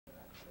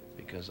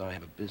because I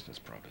have a business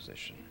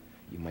proposition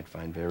you might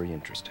find very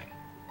interesting.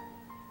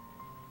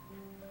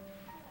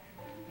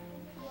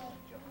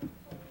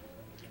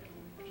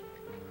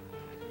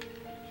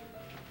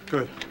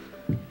 Good.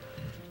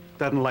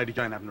 Dad and Lady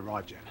Jane haven't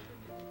arrived yet.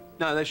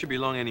 No, they should be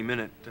along any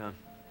minute.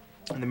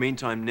 In the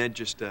meantime, Ned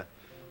just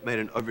made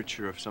an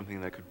overture of something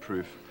that could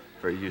prove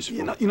very useful.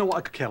 You know what?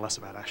 I could care less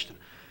about Ashton.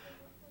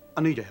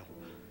 I need your help.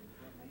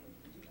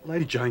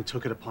 Lady Jane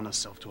took it upon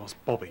herself to ask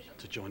Bobby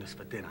to join us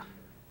for dinner.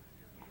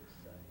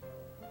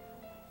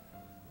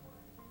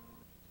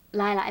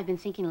 Lila, I've been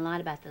thinking a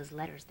lot about those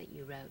letters that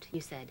you wrote. You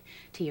said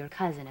to your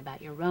cousin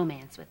about your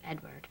romance with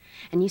Edward.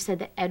 And you said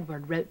that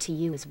Edward wrote to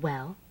you as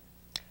well.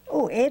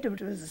 Oh,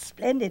 Edward was a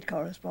splendid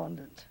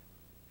correspondent.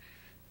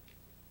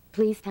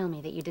 Please tell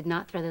me that you did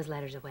not throw those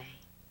letters away.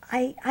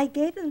 I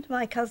gave them to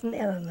my cousin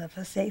Eleanor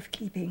for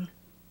safekeeping,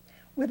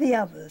 with the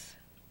others.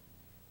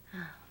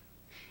 Oh.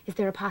 Is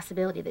there a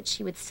possibility that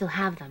she would still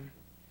have them?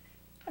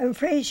 I'm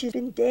afraid she's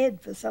been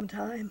dead for some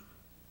time.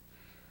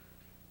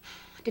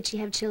 Did she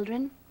have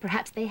children?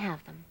 Perhaps they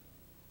have them.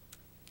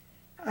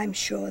 I'm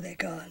sure they're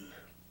gone.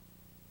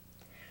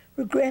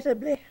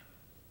 Regrettably.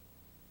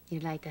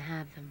 You'd like to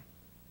have them.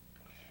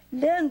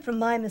 Learn from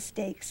my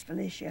mistakes,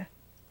 Felicia.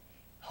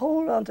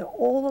 Hold on to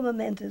all the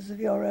mementos of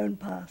your own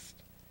past.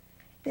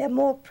 They're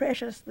more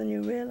precious than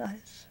you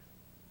realize.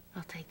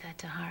 I'll take that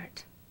to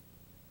heart.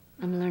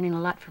 I'm learning a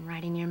lot from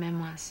writing your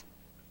memoirs.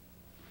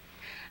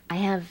 I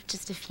have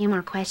just a few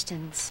more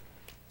questions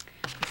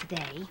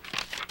today.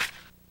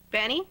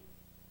 Benny?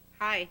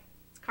 Hi,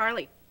 it's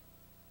Carly.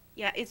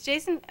 Yeah, is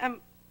Jason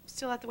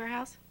still at the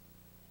warehouse?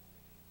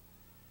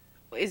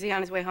 Is he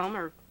on his way home,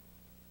 or?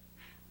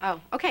 Oh,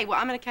 okay, well,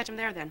 I'm gonna catch him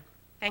there then.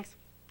 Thanks.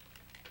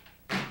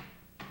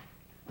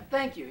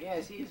 Thank you.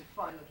 Yes, he is a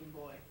fine-looking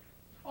boy.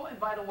 Oh, and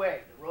by the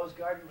way, the rose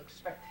garden looks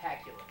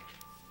spectacular.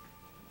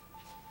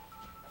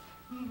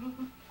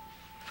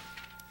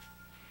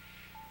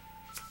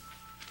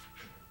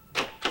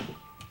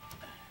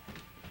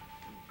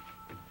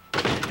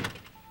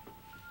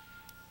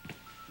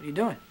 What are you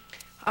doing?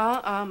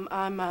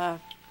 I'm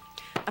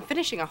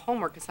finishing a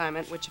homework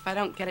assignment, which if I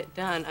don't get it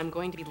done, I'm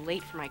going to be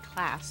late for my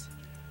class.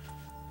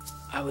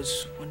 I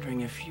was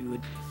wondering if you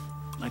would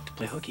like to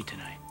play hooky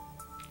tonight.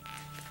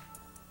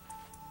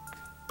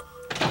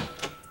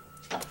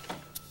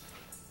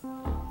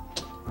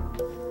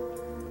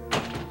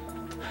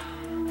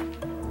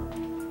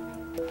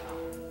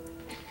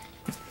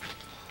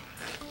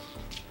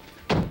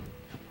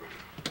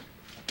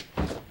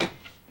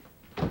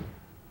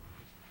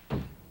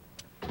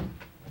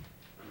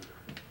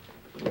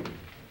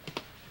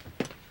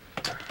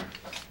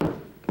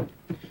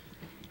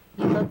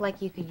 You look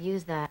like you could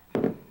use that.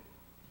 How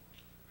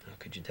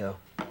could you tell?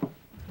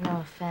 No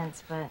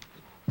offense, but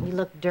you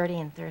look dirty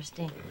and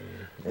thirsty.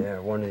 Yeah,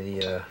 one of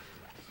the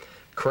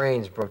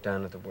cranes broke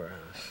down at the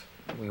warehouse.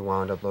 We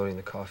wound up loading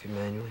the coffee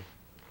manually.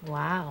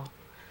 Wow.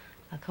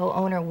 A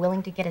co-owner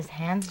willing to get his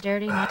hands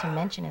dirty, not to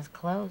mention his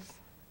clothes.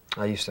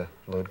 I used to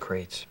load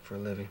crates for a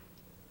living.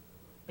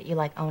 But you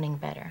like owning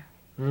better.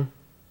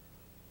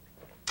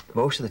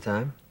 Most of the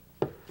time,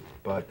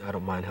 but I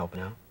don't mind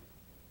helping out.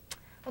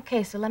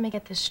 Okay, so let me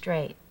get this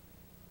straight.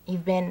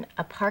 You've been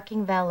a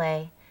parking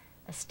valet,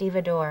 a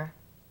stevedore,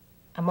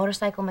 a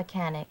motorcycle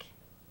mechanic,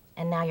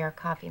 and now you're a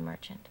coffee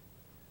merchant.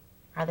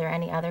 Are there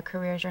any other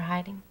careers you're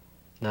hiding?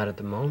 Not at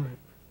the moment.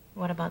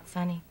 What about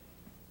Sonny?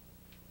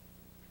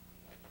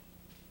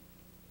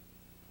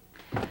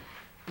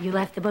 You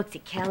left the books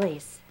at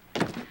Kelly's.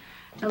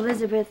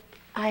 Elizabeth,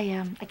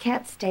 I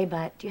can't stay,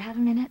 but do you have a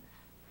minute?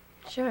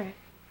 Sure.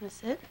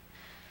 That's it?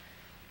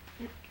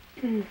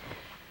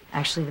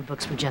 Actually, the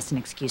books were just an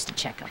excuse to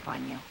check up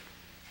on you.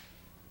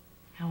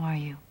 How are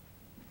you?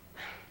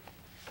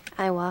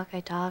 I walk, I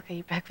talk, I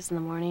eat breakfast in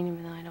the morning,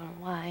 even though I don't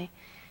know why.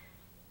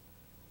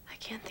 I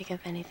can't think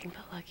of anything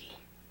but Lucky.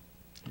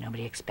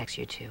 Nobody expects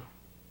you to. You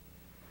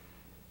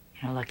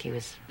know, Lucky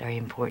was very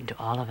important to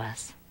all of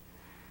us.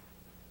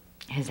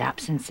 His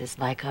absence is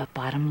like a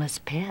bottomless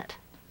pit.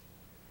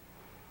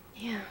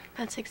 Yeah,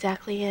 that's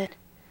exactly it.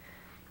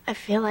 I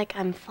feel like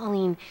I'm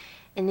falling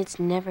and it's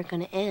never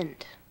gonna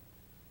end.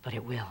 But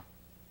it will.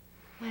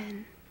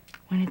 When?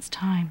 When it's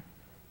time.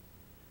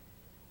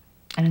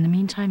 And in the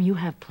meantime, you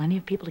have plenty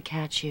of people to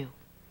catch you.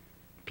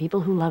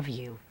 People who love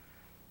you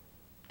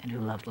and who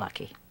loved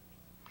Lucky.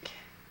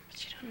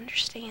 But you don't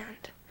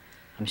understand.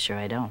 I'm sure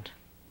I don't.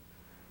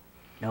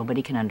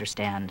 Nobody can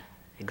understand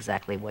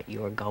exactly what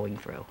you're going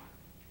through.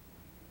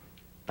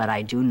 But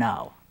I do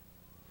know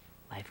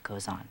life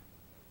goes on.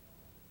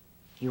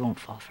 You won't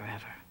fall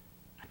forever,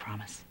 I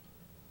promise.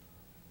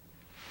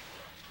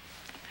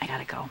 I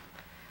gotta go.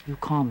 You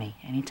call me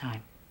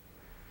anytime.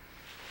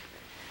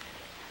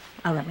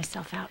 I'll let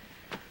myself out.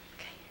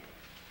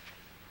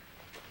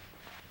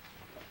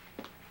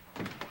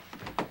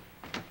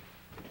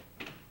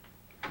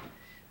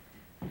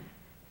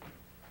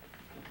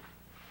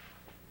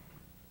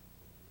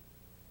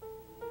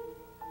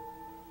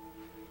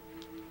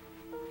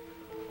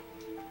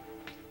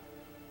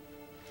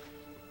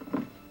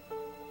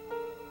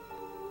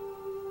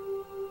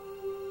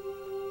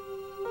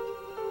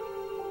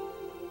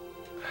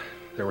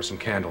 There were some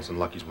candles in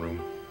Lucky's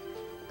room.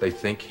 They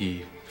think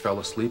he fell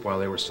asleep while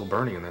they were still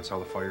burning, and that's how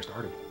the fire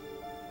started.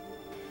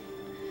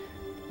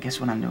 Guess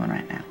what I'm doing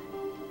right now?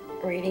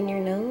 Reading your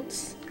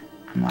notes?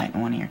 I'm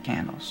lighting one of your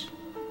candles.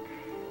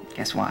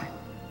 Guess why?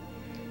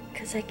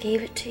 Because I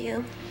gave it to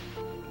you.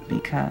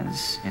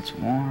 Because it's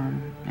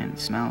warm and it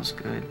smells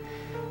good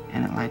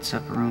and it lights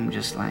up a room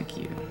just like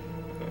you.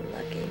 Oh,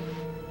 Lucky.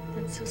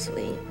 That's so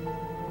sweet.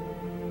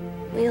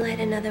 Will you light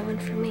another one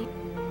for me?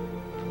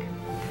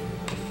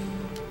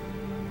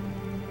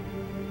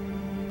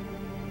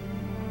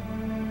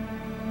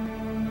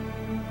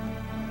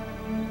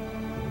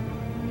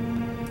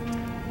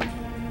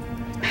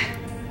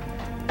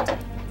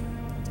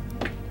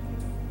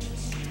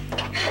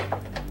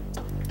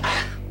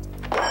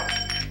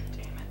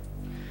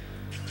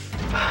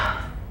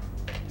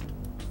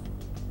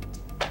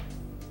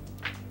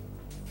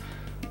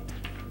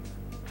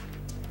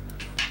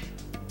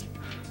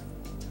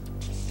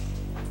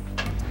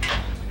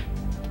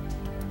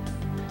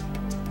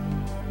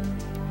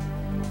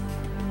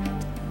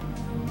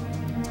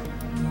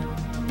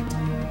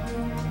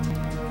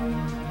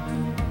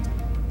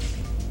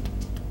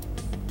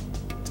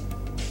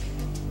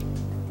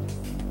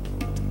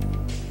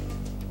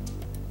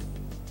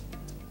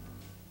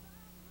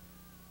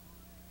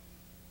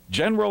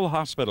 General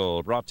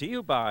Hospital, brought to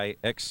you by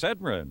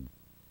Excedrin.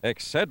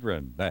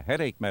 Excedrin, the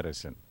headache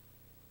medicine.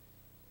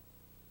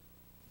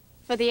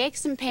 For the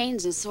aches and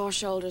pains and sore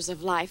shoulders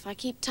of life, I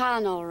keep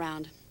Tylenol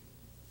around.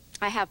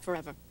 I have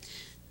forever.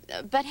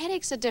 But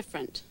headaches are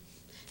different.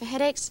 For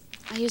headaches,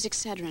 I use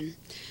Excedrin.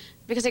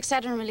 Because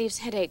Excedrin relieves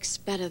headaches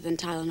better than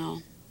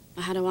Tylenol.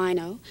 Well, how do I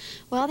know?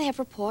 Well, they have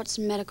reports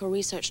and medical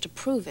research to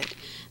prove it.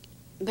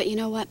 But you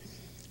know what?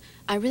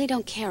 I really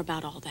don't care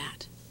about all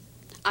that.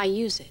 I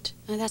use it,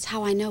 and that's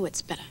how I know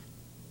it's better.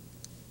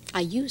 I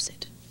use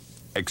it.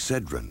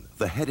 Excedrin,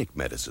 the headache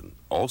medicine,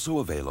 also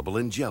available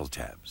in gel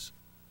tabs.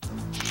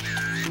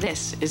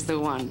 This is the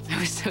one. I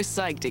was so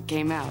psyched it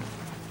came out.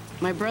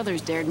 My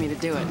brothers dared me to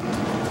do it.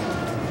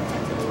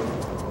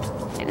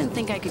 They didn't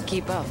think I could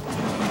keep up.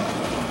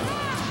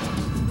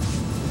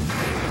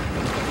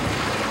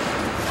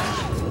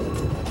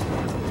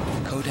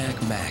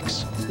 Kodak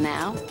Max.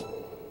 Now,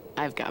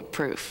 I've got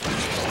proof.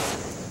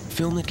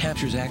 Film that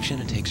captures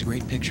action and takes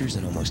great pictures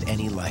in almost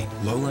any light.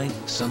 Low light,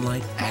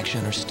 sunlight,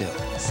 action, or still.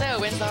 So,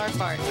 when's our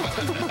part?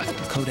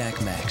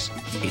 Kodak Max.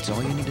 It's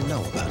all you need to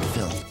know about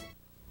film.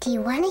 Do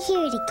you want to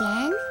hear it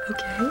again?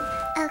 Okay.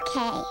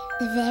 Okay.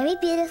 The very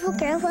beautiful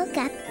girl woke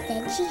up,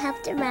 then she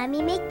helped her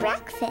mommy make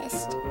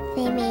breakfast.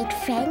 They made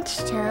French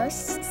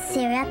toast,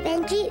 syrup,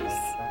 and juice.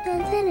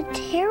 And then a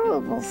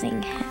terrible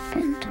thing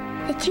happened.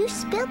 The juice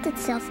spilled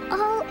itself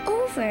all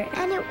over,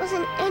 and it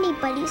wasn't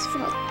anybody's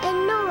fault,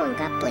 and no one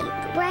got blamed,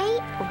 right?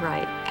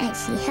 Right. And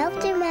she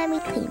helped her mommy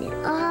clean it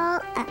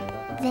all up.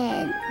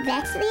 Then,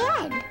 that's the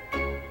end.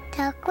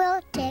 Tuck will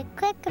take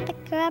quick and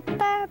pick her up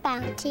her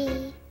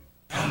bounty.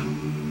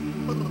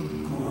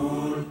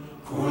 Cool,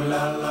 cool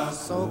la la,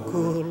 so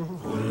cool,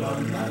 cool la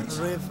la,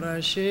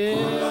 refreshing,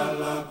 cool la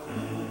la,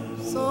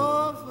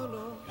 so full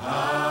of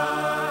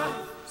life,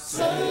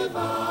 save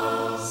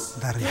us.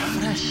 The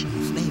refreshing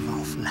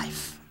flavor of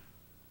life.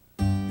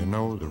 You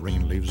know, the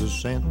rain leaves a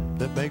scent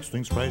that makes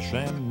things fresh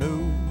and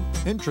new.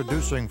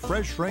 Introducing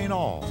Fresh Rain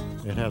All.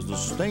 It has the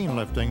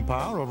stain-lifting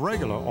power of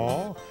regular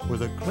all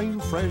with a clean,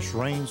 fresh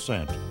rain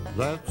scent.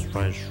 That's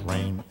Fresh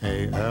Rain,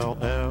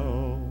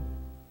 A-L-L.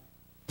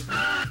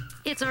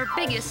 It's our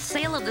biggest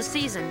sale of the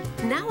season.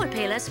 Now at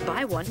Payless,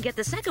 buy one, get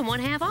the second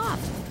one half off.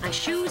 On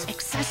shoes,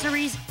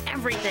 accessories,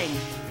 everything.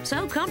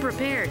 So come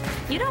prepared.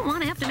 You don't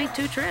want to have to make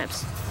 2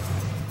 trips.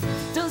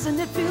 Doesn't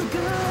it feel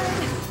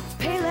good?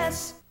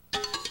 Payless.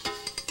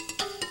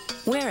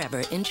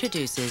 Wherever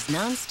introduces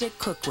non-stick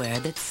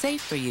cookware that's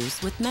safe for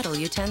use with metal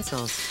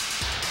utensils.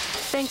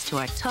 Thanks to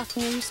our tough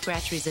new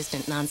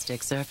scratch-resistant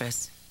non-stick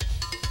surface.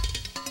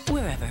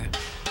 Wherever.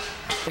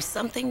 For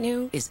something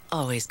new is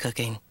always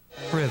cooking.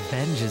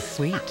 Revenge is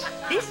sweet.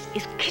 This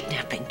is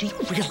kidnapping. Do you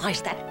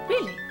realize that?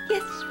 Really?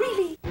 Yes,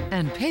 really.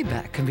 And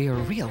payback can be a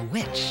real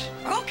witch.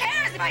 Who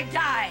cares if I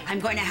die? I'm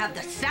going to have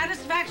the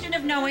satisfaction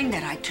of knowing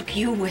that I took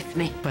you with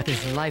me. But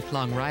this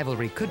lifelong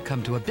rivalry could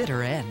come to a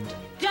bitter end.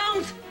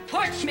 Don't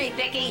torch me,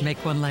 Vicky! Make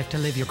one life to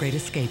live your great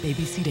escape.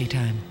 ABC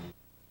Daytime.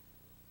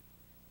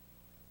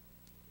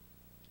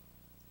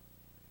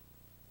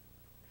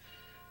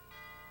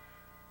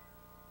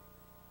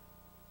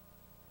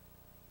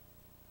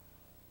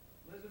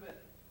 Elizabeth,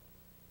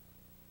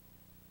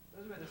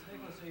 is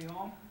Nicholas, are you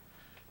home?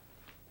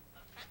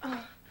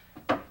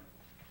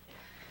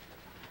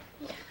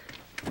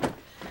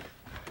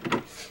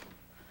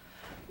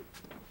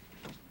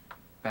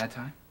 Bad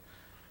time?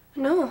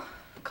 No,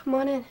 come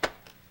on in.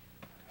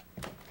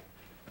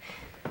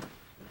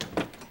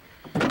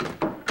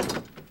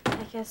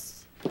 I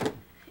guess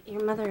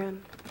your mother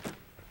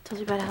told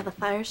you about how the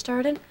fire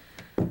started?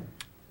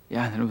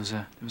 Yeah, that it was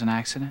an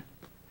accident.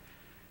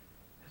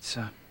 It's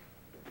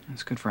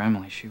good for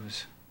Emily. She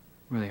was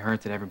really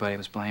hurt that everybody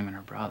was blaming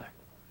her brother.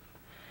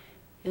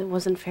 It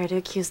wasn't fair to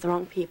accuse the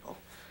wrong people.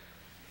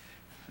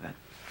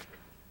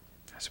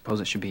 suppose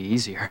it should be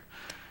easier,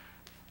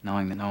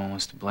 knowing that no one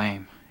was to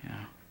blame, you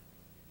know.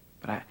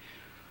 But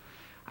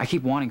I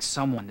keep wanting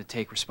someone to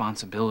take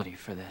responsibility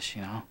for this,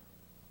 you know?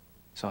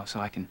 So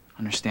I can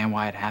understand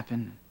why it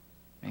happened and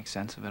make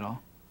sense of it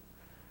all.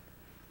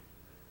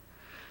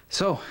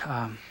 So,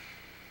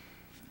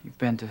 you've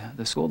been to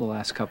the school the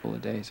last couple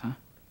of days, huh?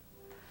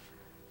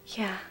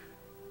 Yeah.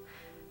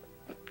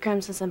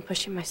 Graham says I'm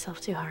pushing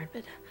myself too hard,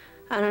 but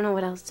I don't know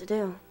what else to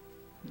do.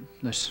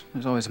 There's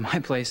always my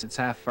place that's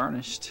half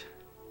furnished.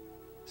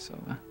 So,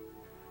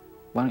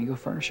 why don't you go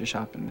furniture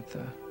shopping with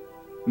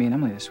me and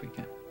Emily this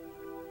weekend?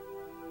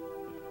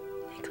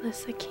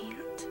 Nicholas, I can't.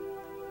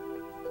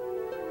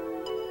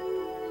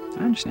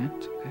 I understand.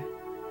 It's okay.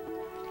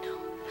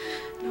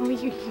 No,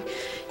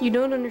 you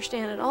don't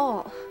understand at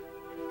all.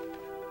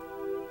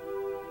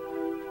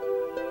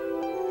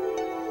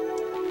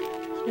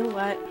 You know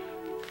what?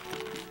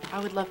 I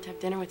would love to have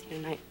dinner with you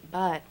tonight,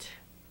 but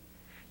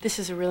this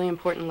is a really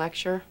important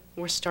lecture.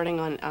 We're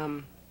starting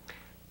on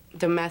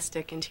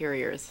domestic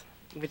interiors,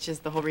 which is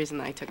the whole reason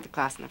that I took the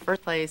class in the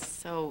first place.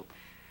 So,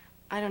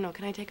 I don't know,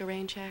 can I take a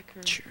rain check?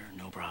 Or... Sure,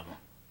 no problem.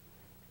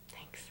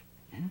 Thanks.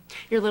 Mm-hmm.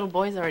 Your little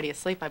boy's already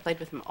asleep. I played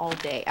with him all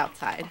day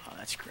outside. Oh,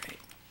 that's great.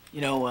 You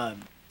know,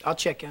 I'll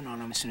check in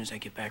on him as soon as I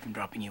get back from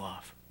dropping you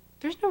off.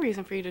 There's no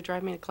reason for you to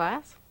drive me to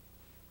class.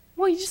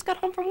 Well, you just got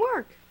home from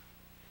work.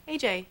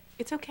 AJ,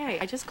 it's okay.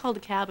 I just called a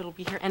cab. It'll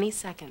be here any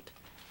second.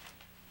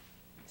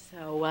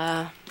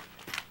 So,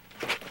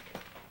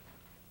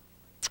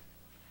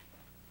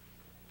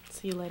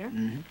 see you later.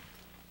 Mm-hmm.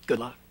 Good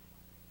luck.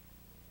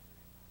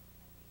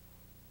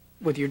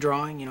 With your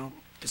drawing, you know,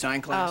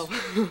 design class.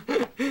 Oh.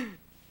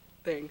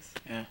 Thanks.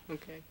 Yeah.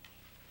 Okay.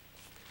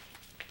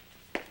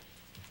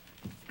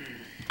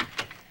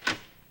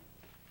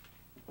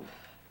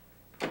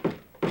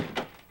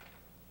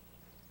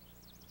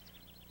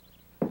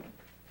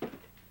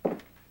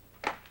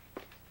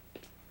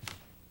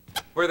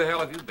 Where the hell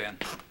have you been?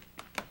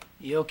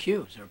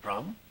 EOQ, is there a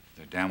problem?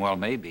 There damn well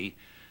may be.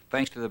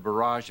 Thanks to the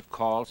barrage of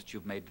calls that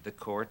you've made to the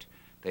court,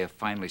 they have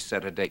finally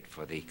set a date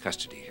for the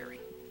custody hearing.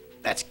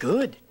 That's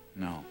good.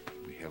 No,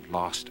 we have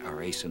lost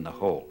our ace in the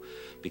hole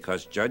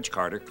because Judge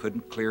Carter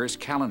couldn't clear his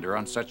calendar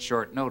on such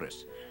short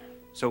notice.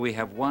 So we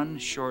have one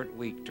short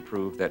week to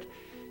prove that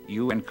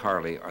you and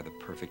Carly are the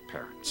perfect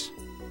parents.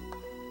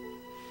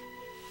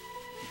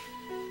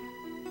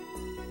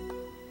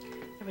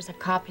 There was a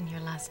cop in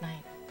here last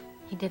night.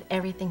 He did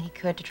everything he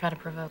could to try to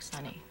provoke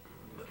Sonny.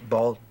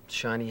 Bald,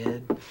 shiny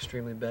head,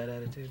 extremely bad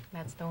attitude.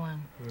 That's the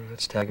one.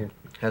 That's Taggart.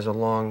 Has a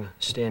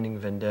long-standing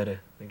vendetta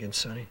against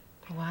Sonny.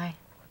 Why?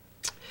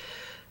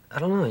 I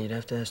don't know. You'd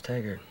have to ask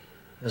Taggart.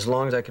 As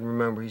long as I can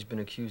remember, he's been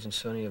accusing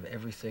Sonny of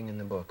everything in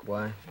the book.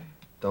 Why?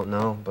 Don't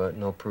know, but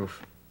no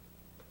proof.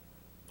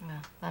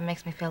 Well, that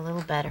makes me feel a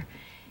little better.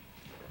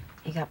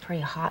 He got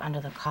pretty hot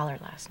under the collar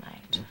last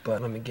night.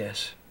 But let me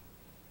guess.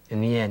 In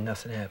the end,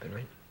 nothing happened,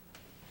 right?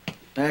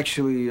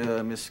 Actually,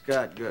 Miss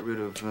Scott got rid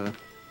of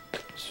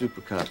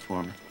Super Cop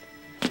for me.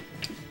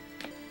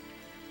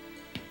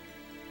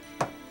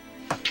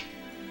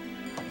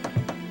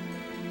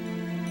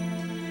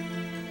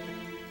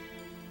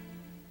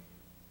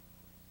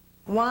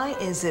 Why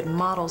is it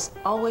models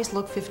always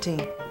look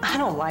 15? I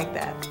don't like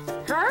that.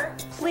 Her?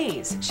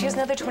 Please. She has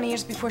another 20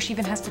 years before she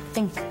even has to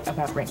think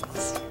about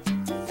wrinkles.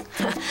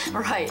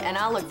 Right, and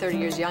I'll look 30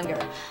 years younger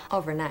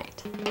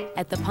overnight.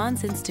 At the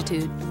Pond's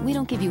Institute, we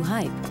don't give you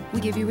hype, we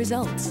give you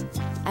results.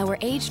 Our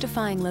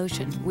age-defying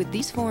lotion with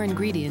these 4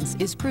 ingredients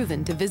is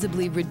proven to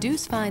visibly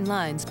reduce fine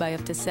lines by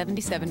up to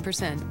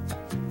 77%.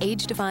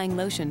 Age-defying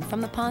lotion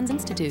from the Pond's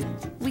Institute.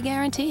 We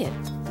guarantee it.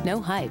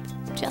 No hype,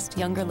 just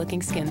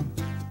younger-looking skin.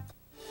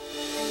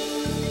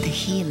 The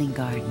Healing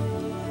Garden.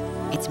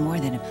 It's more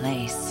than a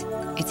place.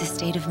 It's a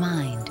state of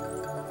mind.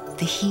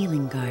 The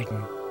Healing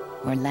Garden,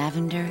 where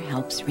lavender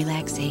helps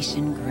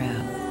relaxation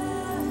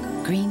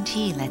grow. Green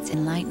tea lets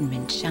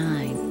enlightenment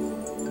shine.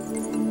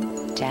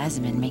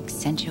 Jasmine makes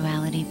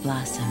sensuality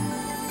blossom.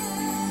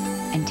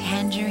 And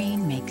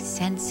tangerine makes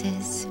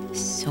senses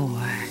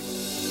soar.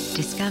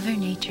 Discover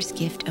nature's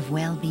gift of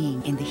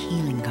well-being in the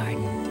Healing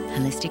Garden.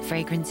 Holistic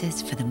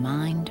fragrances for the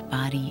mind,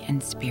 body,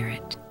 and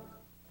spirit.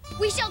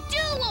 We shall do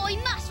what we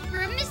must for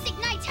a Mystic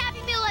Knight's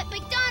Happy Meal at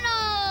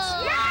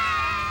McDonald's!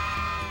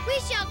 Yeah! We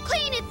shall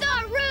cleaneth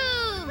our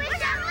room! We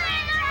shall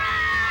clean the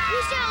room!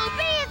 We shall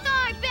obeyeth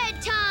our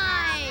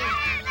bedtime!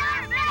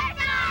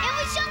 And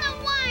we shall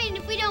not whine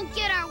if we don't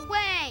get our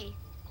way!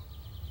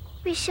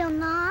 We shall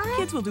not?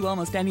 Kids will do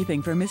almost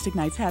anything for a Mystic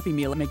Knight's Happy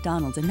Meal at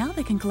McDonald's, and now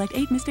they can collect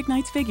 8 Mystic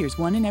Knights figures,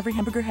 1 in every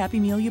hamburger Happy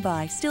Meal you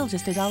buy, still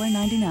just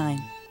 $1.99.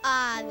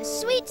 Ah, the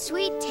sweet,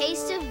 sweet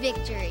taste of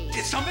victory.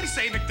 Did somebody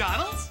say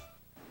McDonald's?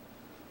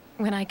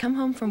 When I come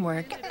home from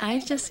work,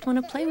 I just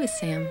want to play with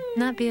Sam,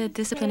 not be a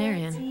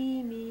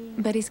disciplinarian.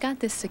 But he's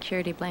got this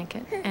security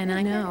blanket, and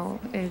I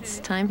know it's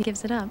time he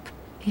gives it up.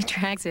 He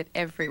drags it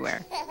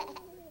everywhere.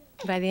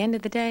 By the end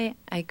of the day,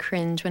 I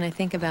cringe when I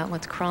think about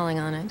what's crawling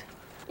on it.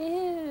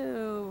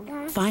 Ew.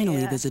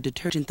 Finally, there's a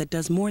detergent that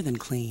does more than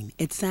clean.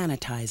 It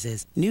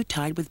sanitizes. New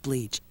Tide with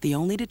bleach, the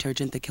only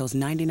detergent that kills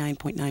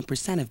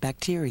 99.9% of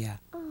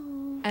bacteria.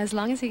 As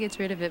long as he gets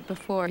rid of it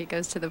before he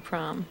goes to the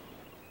prom.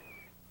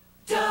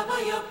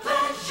 Double your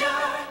pleasure,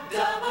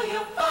 double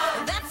your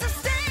fun. That's a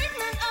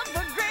statement of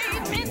the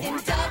great mint in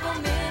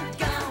double mint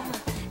gum.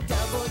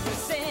 Double your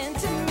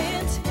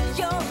sentiment,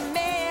 your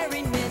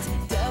merry mint.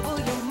 Double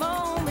your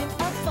moment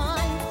of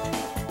fun.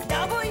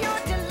 Double your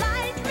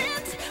delight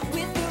mint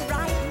with the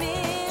right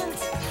mint.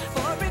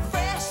 For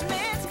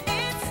refreshment,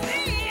 it's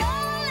the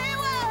only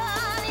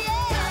one.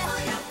 Yeah. Double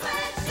your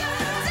pleasure,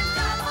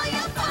 double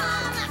your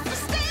fun. That's the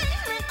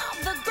statement of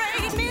the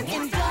great mint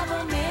in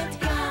double mint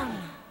gum.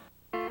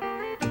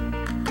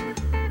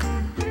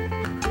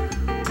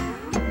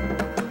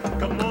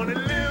 Come on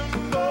and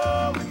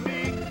limbo with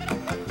me.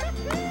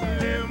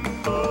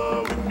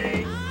 Limbo with me.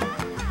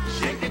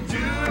 Shake it to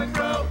and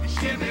fro.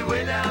 Shimmy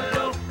way down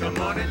low. Come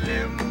on and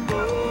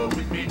limbo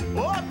with me.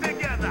 All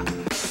together.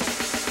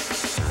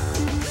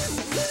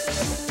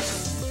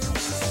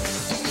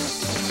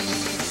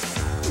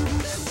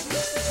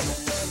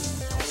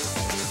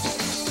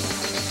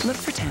 Look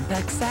for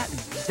Tampax Satin,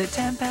 the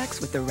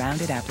Tampax with the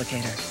rounded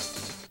applicator.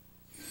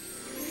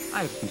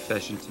 I have a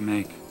confession to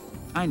make.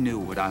 I knew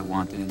what I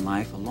wanted in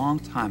life a long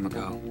time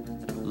ago.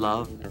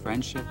 Love,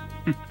 friendship,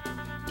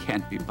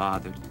 can't be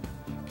bothered.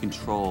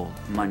 Control,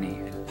 money,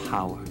 and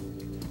power.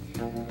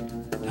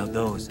 Now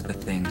those are the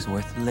things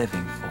worth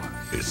living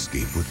for.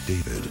 Escape with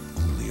David,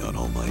 only on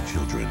All My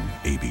Children,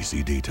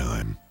 ABC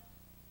Daytime.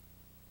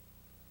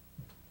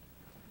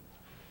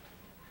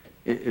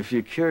 If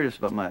you're curious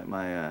about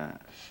my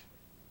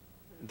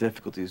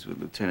difficulties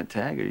with Lieutenant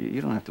Taggart,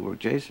 you don't have to work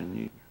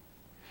Jason.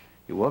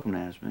 You're welcome to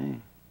ask me.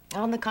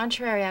 On the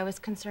contrary, I was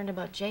concerned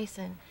about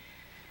Jason.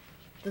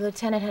 The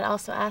lieutenant had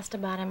also asked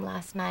about him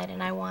last night,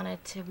 and I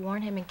wanted to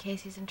warn him in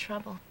case he's in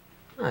trouble.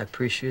 I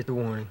appreciate the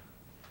warning.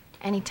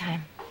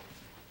 Anytime.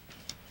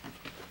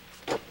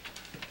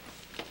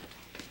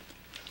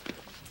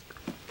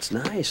 It's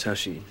nice how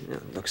she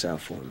looks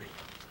out for me.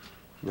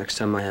 Next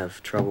time I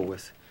have trouble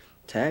with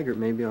Taggart,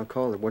 maybe I'll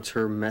call her. What's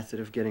her method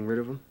of getting rid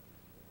of him?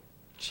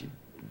 She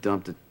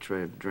dumped a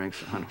tray of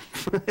drinks on him.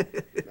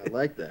 I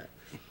like that.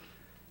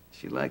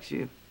 She likes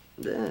you.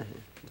 Yeah,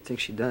 I think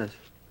she does.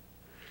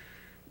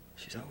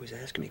 She's always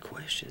asking me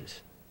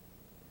questions.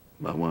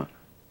 About what?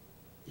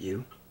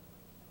 You?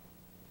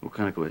 What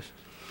kind of questions?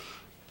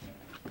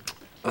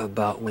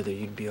 About whether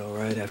you'd be all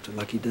right after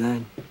Lucky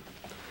died.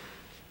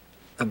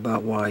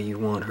 About why you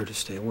want her to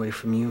stay away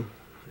from you.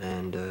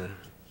 And,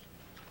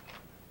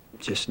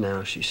 just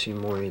now she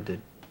seemed worried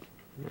that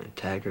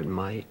Taggart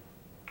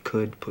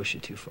could push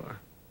it too far.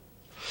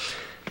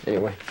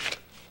 Anyway,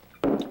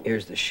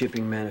 here's the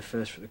shipping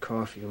manifest for the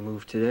coffee you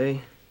moved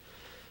today.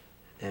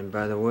 And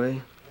by the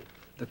way,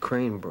 the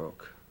crane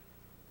broke.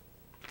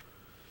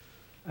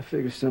 I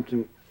figure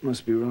something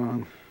must be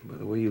wrong by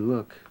the way you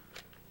look.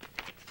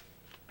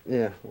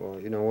 Yeah, well,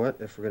 you know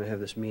what? If we're gonna have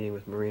this meeting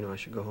with Marino, I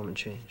should go home and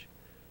change.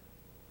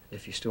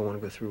 If you still want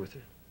to go through with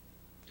it.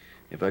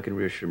 If I can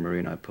reassure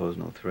Marino I pose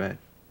no threat,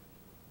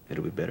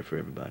 it'll be better for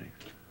everybody.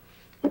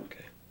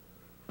 Okay.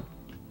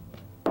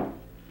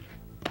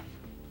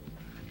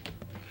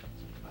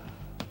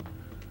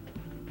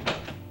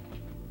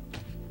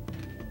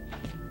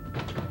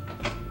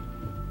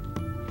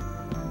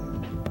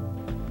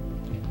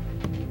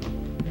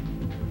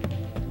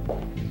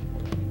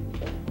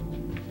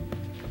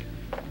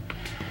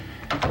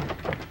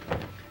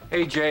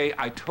 Hey, Jay,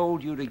 I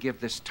told you to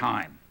give this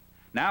time.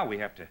 Now we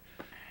have to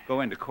go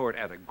into court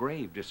at a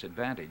grave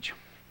disadvantage.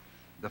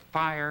 The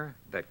fire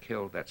that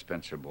killed that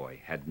Spencer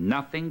boy had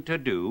nothing to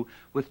do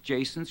with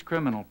Jason's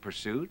criminal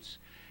pursuits.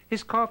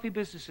 His coffee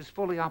business is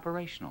fully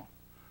operational.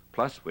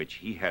 Plus which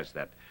he has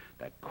that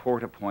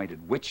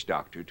court-appointed witch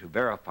doctor to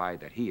verify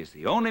that he is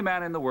the only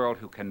man in the world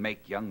who can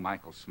make young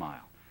Michael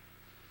smile.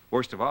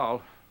 Worst of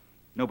all,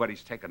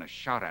 nobody's taken a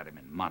shot at him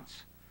in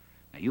months.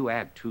 Now you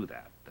add to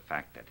that the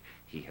fact that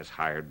he has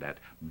hired that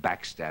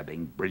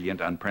backstabbing,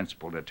 brilliant,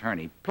 unprincipled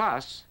attorney,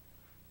 plus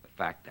the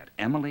fact that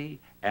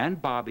Emily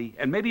and Bobby,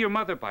 and maybe your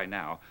mother by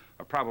now,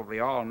 are probably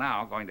all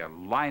now going to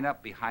line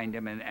up behind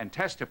him and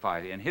testify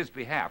in his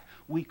behalf.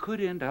 We could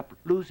end up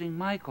losing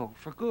Michael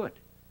for good.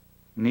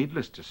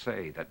 Needless to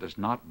say, that does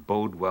not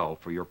bode well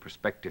for your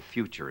prospective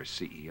future as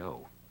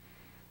CEO.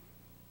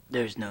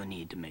 There's no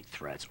need to make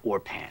threats or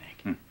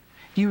panic. Do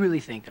you really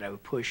think that I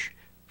would push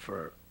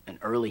for an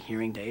early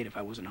hearing date if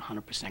I wasn't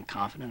 100%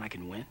 confident I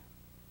can win?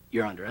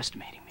 You're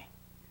underestimating me.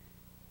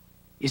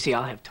 You see,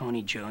 I'll have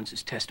Tony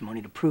Jones's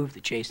testimony to prove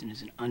that Jason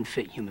is an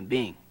unfit human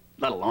being,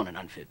 let alone an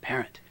unfit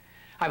parent.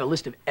 I have a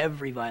list of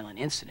every violent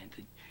incident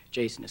that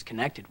Jason is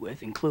connected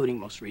with, including,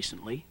 most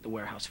recently, the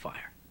warehouse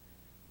fire.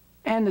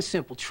 And the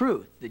simple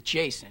truth that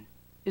Jason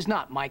is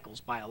not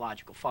Michael's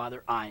biological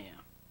father, I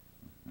am.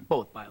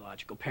 Both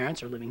biological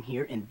parents are living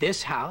here in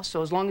this house,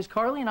 so as long as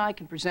Carly and I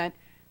can present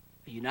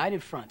a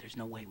united front, there's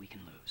no way we can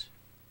lose.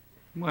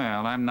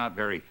 Well, I'm not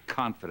very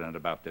confident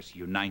about this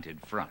united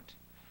front.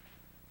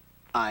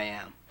 I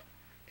am.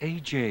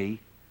 AJ,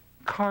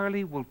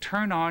 Carly will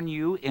turn on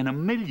you in a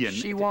million.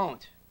 She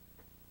won't.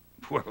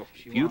 Well,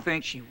 She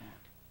won't.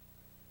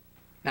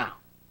 Now,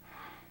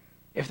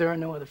 if there are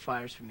no other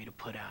fires for me to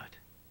put out,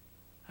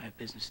 I have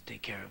business to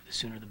take care of. The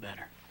sooner the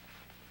better.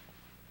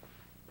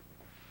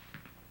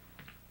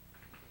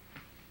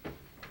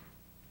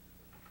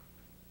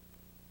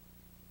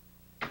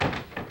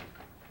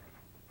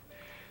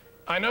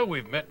 I know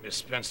we've met Miss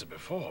Spencer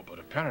before, but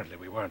apparently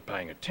we weren't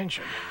paying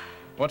attention.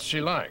 What's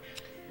she like?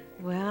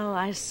 Well,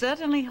 I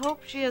certainly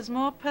hope she has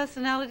more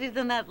personality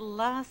than that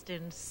last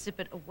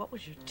insipid... Oh, what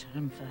was your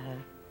term for her?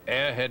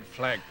 Airhead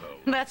flagpole.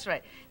 That's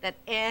right.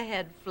 That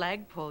airhead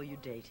flagpole you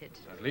dated.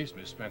 At least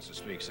Miss Spencer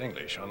speaks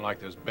English,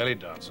 unlike those belly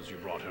dancers you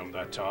brought home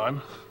that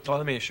time. Oh,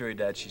 let me assure you,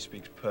 Dad, she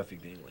speaks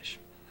perfect English.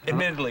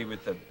 Admittedly,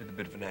 with a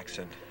bit of an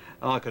accent.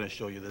 I can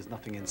assure you there's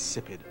nothing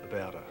insipid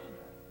about her.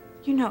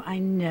 You know, I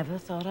never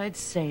thought I'd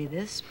say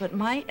this, but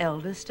my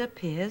eldest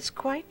appears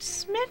quite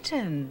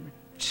smitten.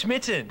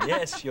 Smitten,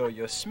 yes,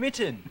 you're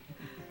smitten.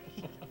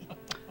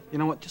 You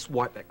know what? Just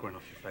wipe that grin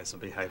off your face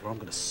and behave, or I'm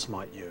going to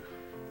smite you.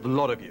 The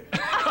lot of you.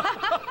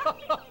 I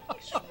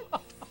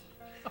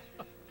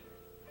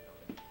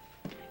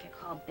could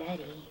call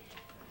Betty.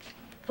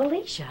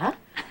 Felicia?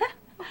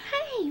 Oh,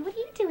 hey, what are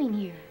you doing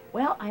here?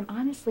 Well, I'm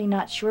honestly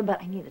not sure, but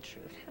I need the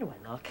truth. How do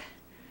I look?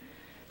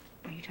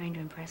 Are you trying to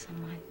impress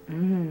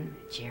someone?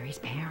 Jerry's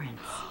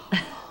parents.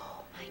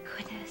 Oh, my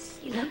goodness.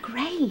 You look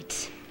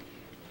great.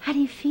 How do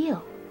you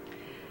feel?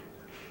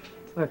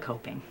 We're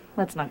coping.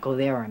 Let's not go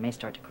there or I may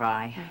start to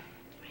cry.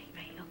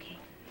 Right, okay.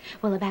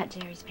 Well, about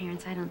Jerry's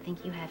parents, I don't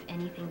think you have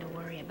anything to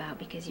worry about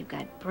because you've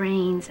got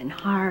brains and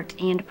heart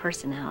and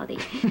personality.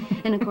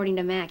 And according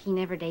to Mac, he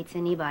never dates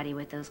anybody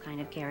with those kind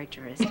of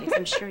characteristics.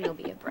 I'm sure you'll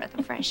be a breath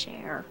of fresh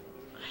air.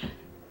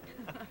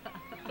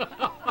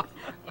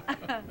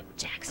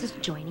 Jax is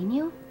joining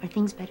you? Are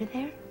things better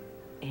there?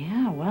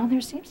 Yeah, well,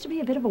 there seems to be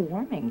a bit of a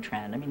warming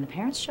trend. I mean, the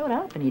parents showed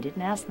up and he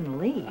didn't ask them to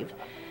leave.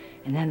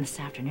 And then this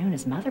afternoon,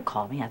 his mother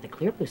called me out of the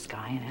clear blue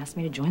sky and asked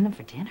me to join them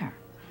for dinner.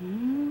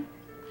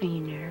 Are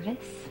you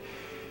nervous?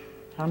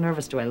 How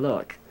nervous do I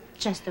look?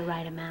 Just the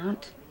right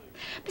amount.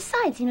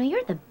 Besides, you know,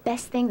 you're the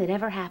best thing that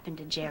ever happened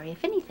to Jerry.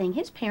 If anything,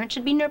 his parents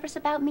should be nervous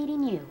about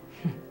meeting you.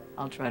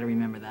 I'll try to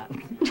remember that.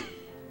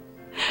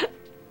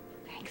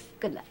 Thanks.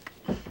 Good luck.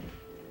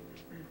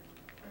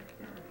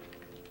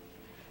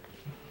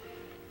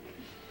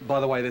 By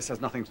the way, this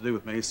has nothing to do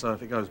with me, so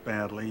if it goes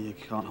badly, you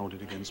can't hold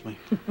it against me.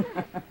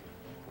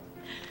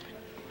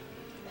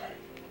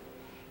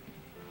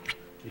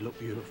 You look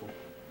beautiful.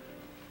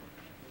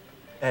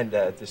 And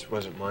this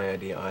wasn't my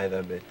idea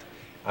either, but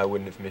I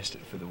wouldn't have missed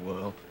it for the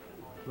world.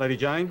 Lady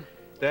Jane,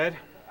 Dad.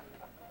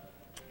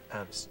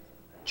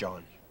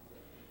 John.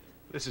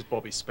 This is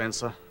Bobby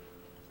Spencer.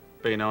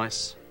 Be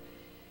nice.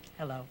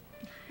 Hello.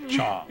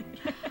 Charmed.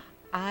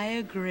 I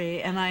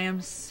agree, and I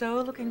am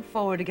so looking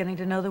forward to getting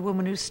to know the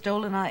woman who's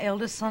stolen our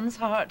eldest son's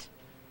heart.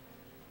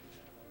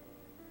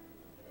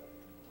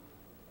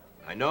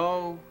 I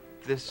know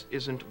this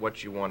isn't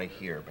what you want to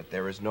hear, but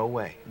there is no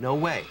way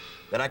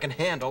that I can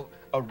handle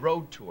a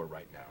road tour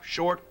right now,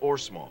 short or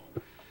small.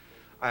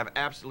 I have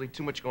absolutely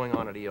too much going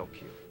on at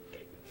ELQ.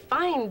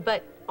 Fine,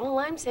 but all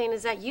I'm saying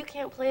is that you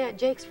can't play at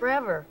Jake's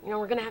forever. You know,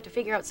 we're gonna have to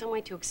figure out some way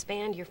to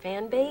expand your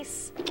fan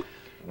base.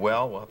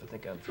 Well, we'll have to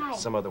think of Hi.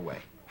 some other way.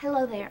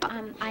 Hello there.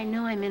 I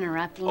know I'm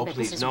interrupting, Oh, but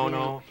please, this is no, really...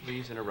 no,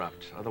 please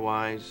interrupt.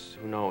 Otherwise,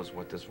 who knows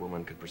what this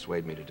woman could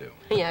persuade me to do.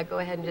 Yeah, go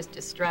ahead and just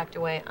distract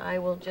away. I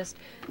will just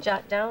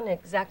jot down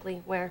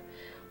exactly where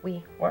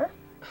we were.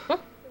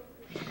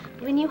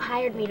 When you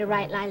hired me to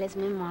write Lila's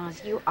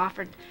memoirs, you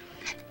offered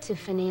to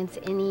finance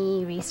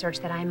any research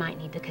that I might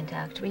need to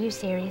conduct. Were you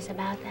serious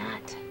about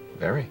that?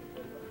 Very.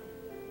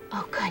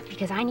 Oh, good,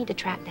 because I need to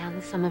track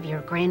down some of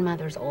your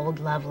grandmother's old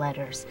love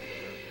letters.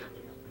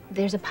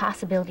 There's a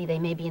possibility they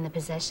may be in the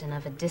possession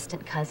of a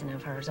distant cousin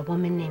of hers, a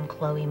woman named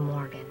Chloe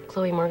Morgan.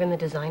 Chloe Morgan, the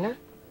designer?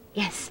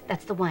 Yes,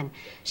 that's the one.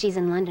 She's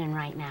in London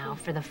right now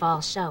for the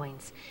fall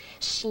showings.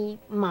 She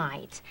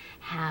might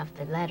have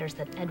the letters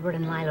that Edward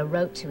and Lila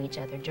wrote to each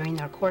other during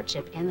their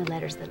courtship and the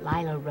letters that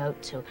Lila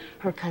wrote to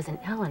her cousin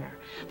Eleanor.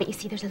 But you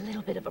see, there's a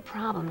little bit of a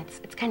problem.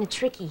 It's kind of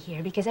tricky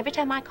here because every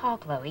time I call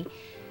Chloe,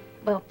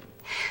 well,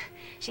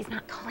 she's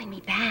not calling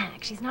me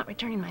back. She's not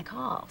returning my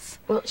calls.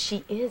 Well,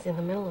 she is in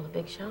the middle of a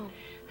big show.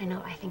 I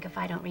know. I think if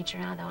I don't reach her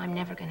now, though, I'm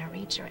never going to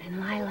reach her.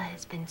 And Lila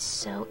has been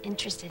so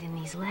interested in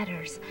these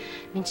letters.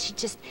 I mean,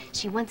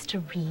 she wants to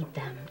read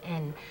them.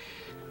 And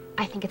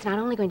I think it's not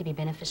only going to be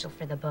beneficial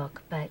for the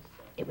book, but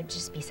it would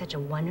just be such a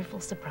wonderful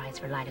surprise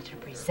for Lila to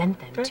present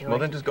them to her. Well,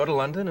 then just go to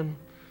London and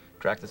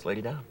track this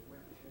lady down.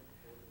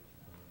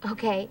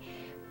 Okay,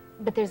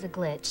 but there's a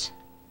glitch.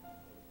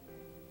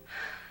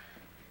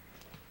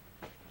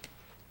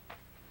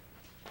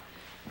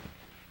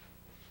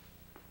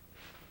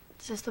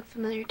 Does this look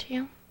familiar to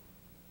you?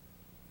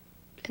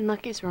 In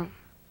Lucky's room.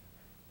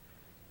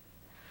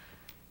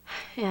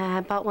 Yeah, I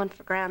bought one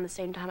for Graham the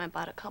same time I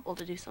bought a couple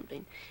to do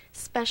something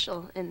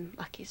special in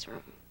Lucky's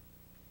room.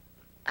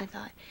 I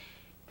thought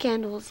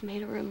candles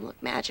made a room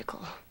look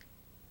magical.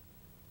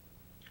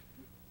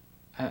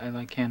 I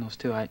like candles,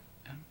 too.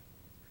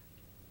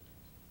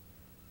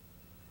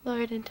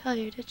 Laura didn't tell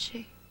you, did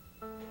she?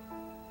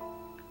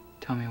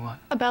 Tell me what?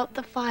 About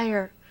the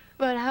fire.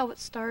 About how it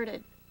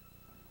started.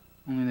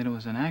 Only that it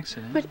was an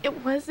accident. But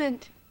it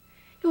wasn't.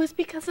 It was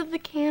because of the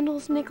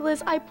candles,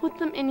 Nicholas. I put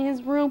them in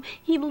his room.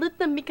 He lit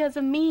them because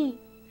of me.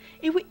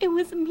 It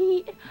was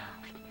me.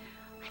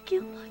 I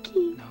get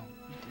lucky. No,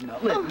 you did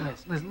not.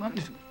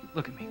 Liz,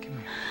 look at me. Come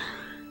here.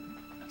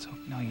 That's okay.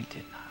 No, you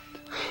did not.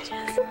 Yes,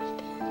 I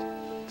did.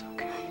 It's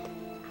okay.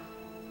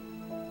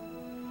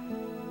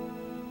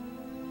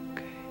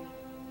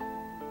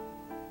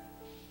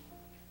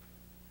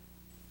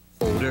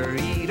 Older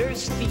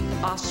eaters' feet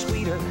are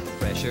sweeter,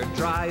 fresher,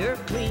 drier,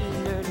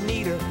 cleaner,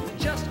 neater.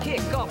 Just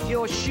kick off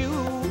your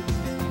shoe,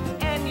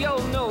 and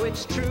you'll know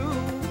it's true.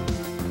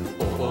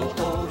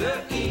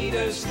 Older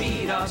eaters'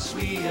 feet are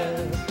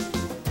sweeter.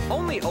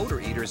 Only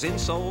Odor Eaters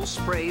insoles,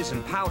 sprays,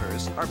 and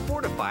powders are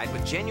fortified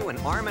with genuine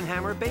Arm &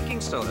 Hammer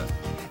baking soda.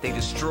 They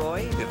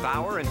destroy,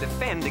 devour, and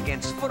defend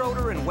against foot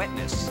odor and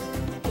wetness.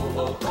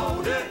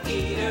 Odor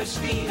eaters'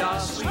 feet are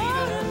sweeter.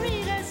 Odor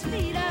eaters'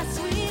 feet are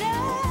sweeter.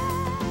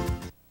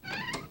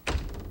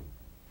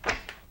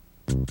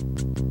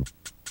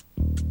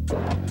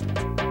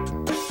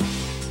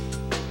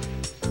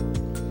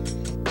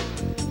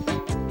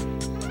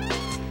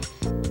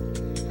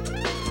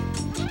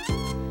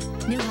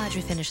 New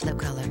Hydra Finish Lip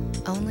Color,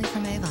 only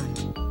from Avon.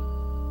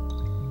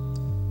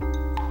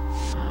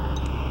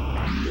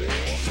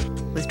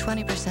 With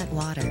 20%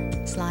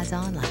 water, slides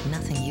on like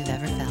nothing you've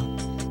ever felt.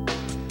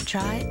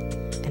 Try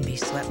it and be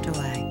swept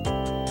away.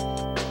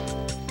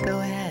 Go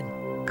ahead,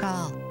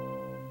 call.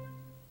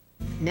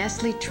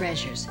 Nestle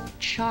Treasures,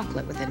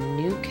 chocolate with a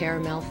new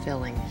caramel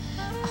filling.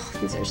 Oh,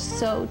 these are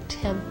so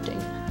tempting.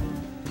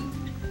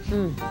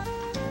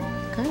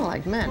 Kind of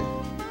like men.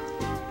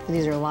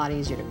 These are a lot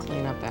easier to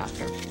clean up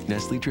after.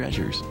 Nestle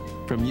Treasures,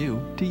 from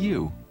you to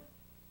you.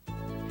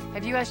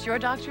 Have you asked your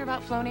doctor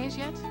about Flonase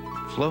yet?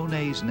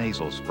 Flonase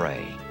nasal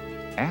spray.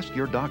 Ask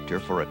your doctor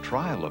for a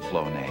trial of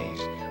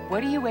Flonase.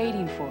 What are you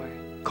waiting for?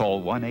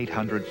 Call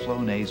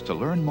 1-800-FLONASE to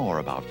learn more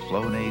about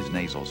Flonase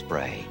nasal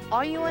spray.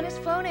 All you want is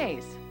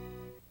Flonase.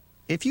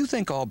 If you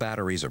think all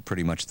batteries are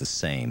pretty much the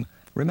same,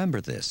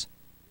 remember this.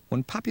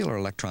 When Popular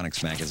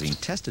Electronics magazine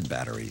tested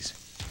batteries,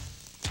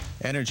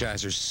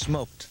 Energizer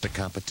smoked the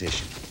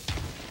competition.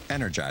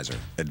 Energizer,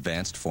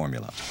 advanced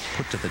formula.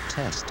 Put to the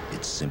test,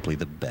 it's simply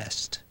the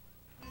best.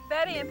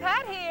 Betty and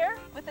Pat here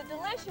with a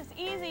delicious,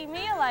 easy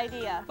meal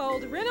idea.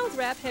 Fold Reynolds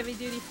Wrap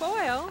heavy-duty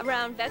foil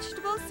around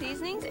vegetables,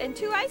 seasonings, and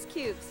 2 ice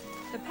cubes.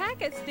 The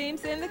packet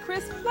steams in the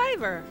crisp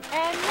flavor.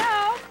 And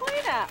no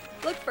cleanup.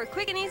 Look for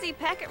quick and easy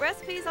packet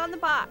recipes on the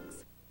box.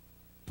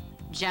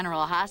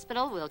 General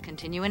Hospital will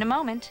continue in a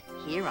moment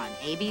here on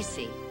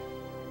ABC.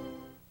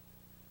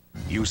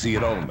 You see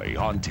it only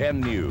on 10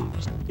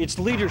 News. It's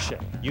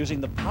leadership,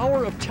 using the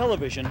power of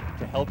television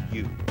to help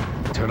you.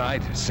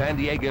 Tonight, San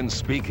Diegans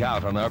speak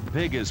out on our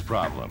biggest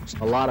problems.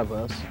 A lot of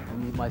us,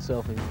 me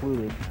myself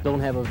included, don't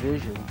have a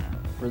vision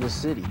for the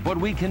city. What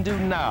we can do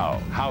now,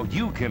 how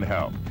you can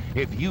help.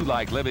 If you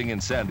like living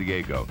in San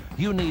Diego,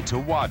 you need to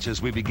watch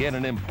as we begin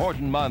an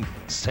important month,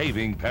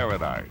 Saving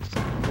Paradise.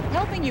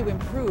 Helping you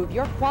improve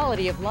your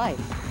quality of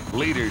life.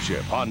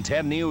 Leadership on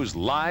 10 News,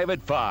 live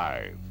at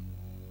 5.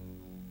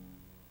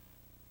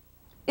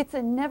 It's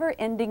a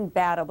never-ending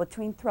battle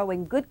between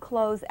throwing good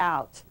clothes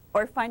out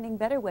or finding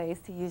better ways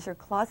to use your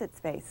closet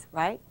space,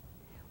 right?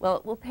 Well,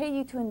 it will pay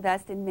you to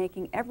invest in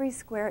making every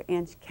square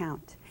inch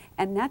count.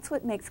 And that's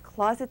what makes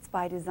Closets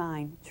by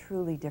Design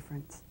truly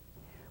different.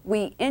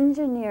 We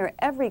engineer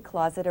every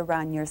closet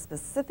around your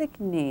specific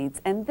needs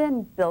and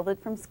then build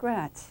it from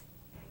scratch.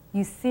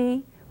 You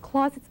see,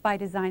 Closets by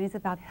Design is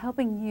about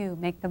helping you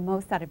make the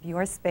most out of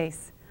your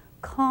space.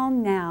 Call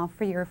now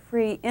for your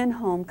free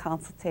in-home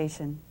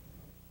consultation.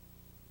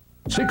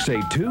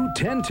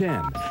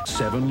 682-1010.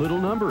 7 little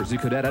numbers that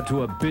could add up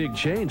to a big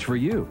change for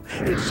you.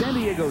 It's San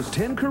Diego's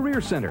 10 Career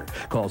Center.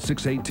 Call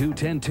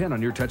 682-1010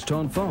 on your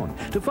touch-tone phone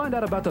to find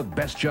out about the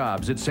best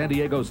jobs at San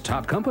Diego's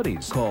top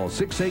companies. Call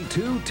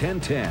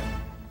 682-1010.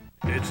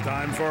 It's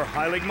time for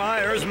Heilig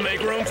Myers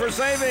Make Room for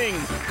Saving.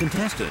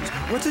 Contestants,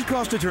 what's it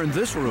cost to turn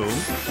this room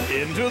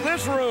into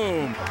this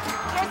room?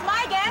 Here's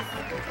my guess.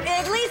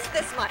 At least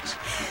this much.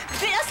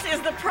 This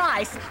is the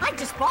price. I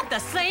just bought the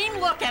same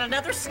look at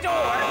another store.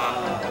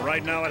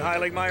 Right now at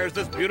Heilig Myers,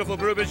 this beautiful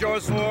group is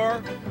yours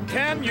for,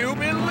 can you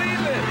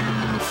believe it?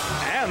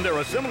 And there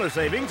are similar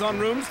savings on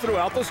rooms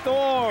throughout the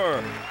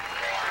store.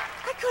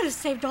 I could have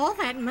saved all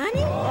that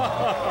money.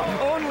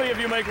 Only if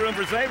you make room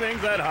for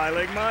savings at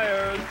Heilig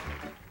Myers.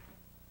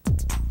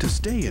 To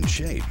stay in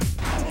shape,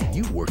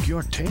 you work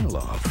your tail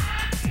off.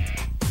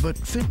 But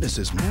fitness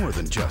is more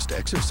than just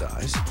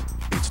exercise.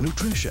 It's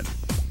nutrition,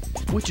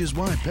 which is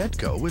why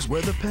Petco is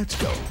where the pets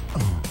go.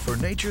 For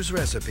Nature's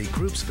Recipe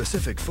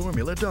group-specific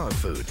formula dog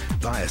food,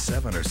 buy a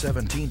 7 or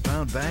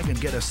 17-pound bag and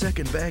get a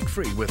second bag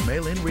free with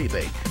mail-in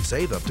rebate.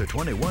 Save up to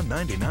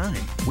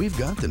 $21.99. We've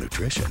got the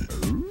nutrition.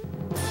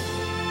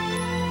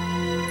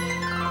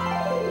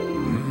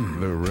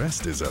 The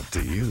rest is up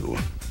to you.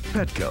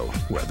 Petco,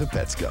 where the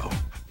pets go.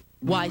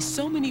 Why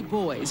so many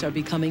boys are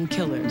becoming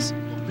killers.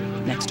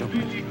 Next over.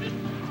 Now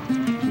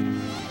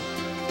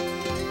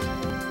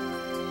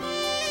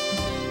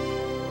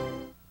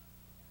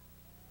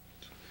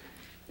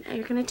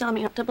you're gonna tell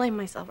me not to blame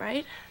myself,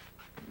 right?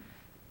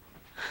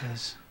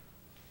 Liz,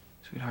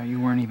 sweetheart, you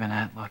weren't even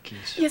at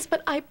Lucky's. Yes,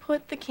 but I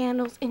put the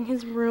candles in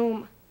his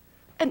room.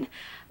 And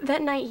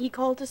that night he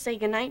called to say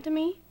goodnight to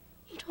me.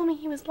 He told me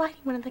he was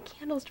lighting one of the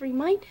candles to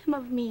remind him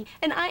of me.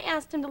 And I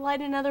asked him to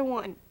light another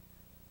one.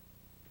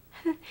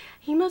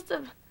 He must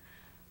have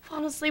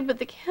fallen asleep with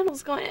the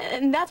candles going,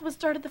 and that's what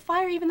started the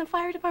fire. Even the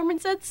fire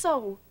department said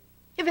so.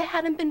 If it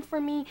hadn't been for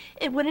me,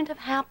 it wouldn't have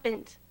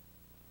happened.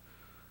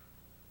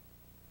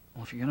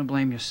 Well, if you're gonna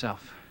blame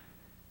yourself,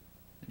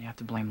 then you have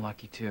to blame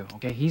Lucky too,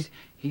 okay? He's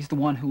the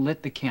one who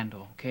lit the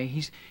candle, okay?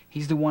 He's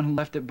the one who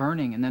left it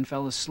burning and then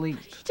fell asleep.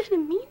 But he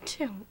didn't mean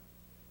to.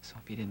 So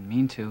if he didn't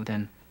mean to,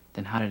 then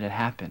how did it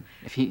happen?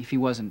 If he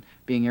wasn't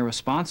being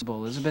irresponsible,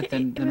 Elizabeth,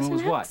 then it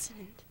was what?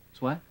 Accident.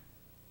 It's what?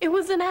 It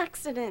was an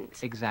accident.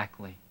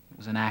 Exactly. It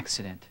was an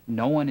accident.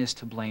 No one is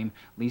to blame,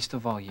 least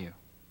of all you.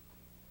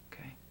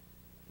 Okay?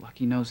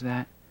 Lucky knows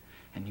that,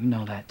 and you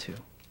know that too.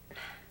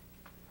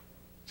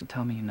 So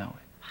tell me you know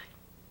it.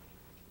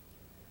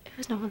 It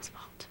was no one's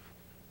fault.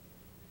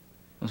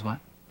 It was what?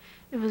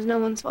 It was no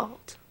one's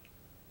fault.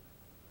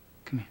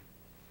 Come here.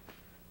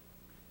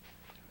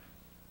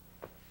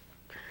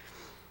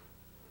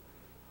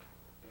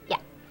 Yeah.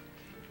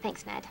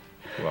 Thanks, Ned.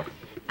 You're welcome.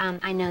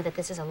 I know that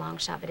this is a long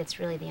shot, but it's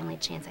really the only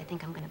chance I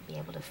think I'm going to be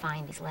able to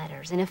find these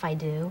letters. And if I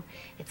do,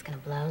 it's going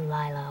to blow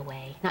Lila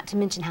away. Not to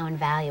mention how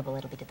invaluable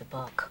it'll be to the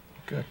book.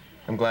 Good.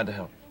 I'm glad to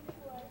help.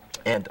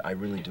 And I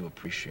really do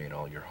appreciate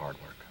all your hard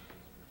work.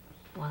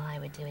 Well, I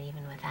would do it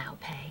even without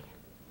pay.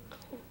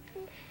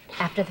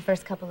 After the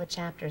first couple of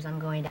chapters, I'm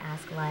going to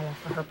ask Lila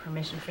for her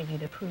permission for you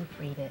to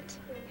proofread it.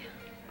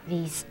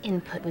 V's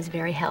input was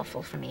very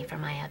helpful for me for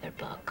my other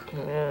book.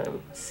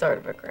 I'm sort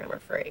of a grammar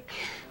freak.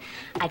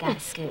 I gotta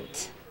scoot.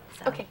 So.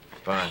 Okay.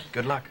 Bye.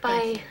 Good luck.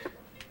 Bye.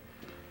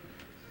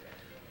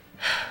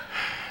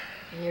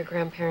 Your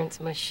grandparents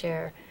must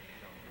share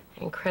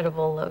an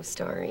incredible love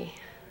story.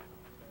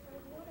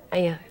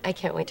 I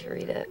can't wait to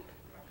read it.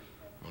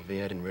 Well,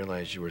 V, I didn't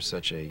realize you were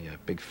such a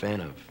big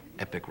fan of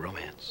epic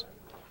romance.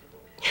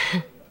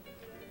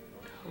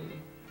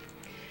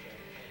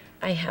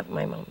 I have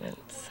my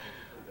moments.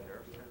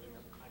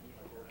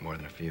 More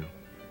than a few.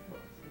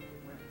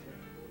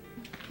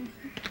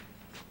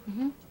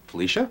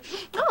 Felicia?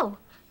 Oh.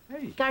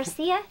 Hey.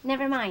 Garcia?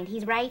 Never mind.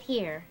 He's right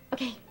here.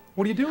 Okay.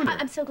 What are you doing here?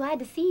 I'm so glad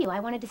to see you.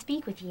 I wanted to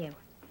speak with you.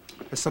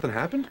 Has something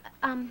happened?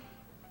 I'm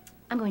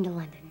going to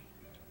London.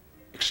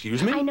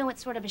 Excuse me? I know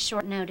it's sort of a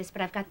short notice,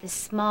 but I've got this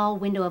small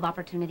window of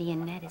opportunity,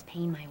 and Ned is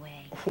paying my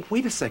way.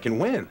 Wait a second,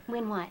 when?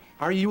 When what?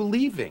 Are you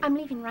leaving? I'm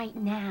leaving right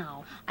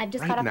now. I've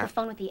just got off the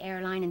phone with the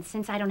airline, and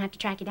since I don't have to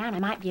track you down, I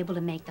might be able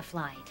to make the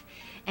flight.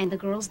 And the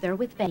girls, they're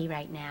with Betty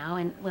right now,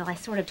 and, well, I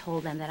sort of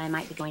told them that I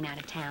might be going out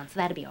of town, so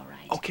that'll be all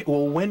right. Okay,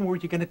 well, when were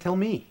you going to tell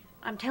me?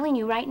 I'm telling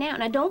you right now.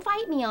 Now, don't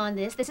fight me on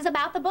this. This is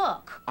about the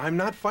book. I'm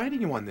not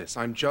fighting you on this.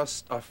 I'm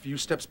just a few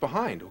steps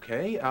behind,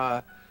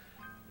 okay?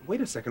 Wait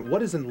a second.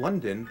 What is in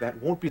London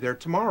that won't be there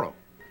tomorrow?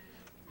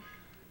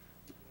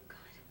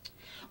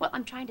 Well,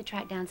 I'm trying to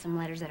track down some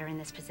letters that are in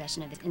this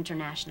possession of this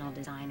international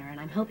designer, and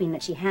I'm hoping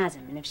that she has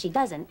them. And if she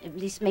doesn't, at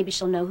least maybe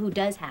she'll know who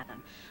does have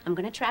them. I'm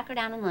going to track her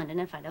down in London.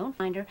 If I don't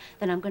find her,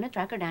 then I'm going to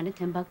track her down to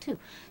Timbuktu.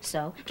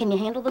 So, can you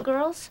handle the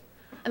girls?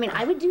 I mean,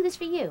 I would do this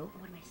for you.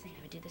 What am I saying?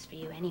 I would do this for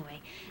you anyway.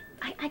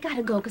 I got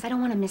to go because I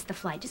don't want to miss the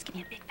flight. Just give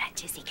me a big fat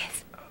juicy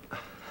kiss.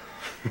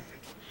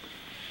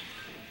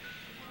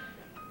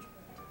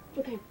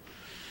 Okay.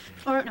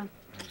 Or, no,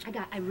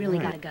 I really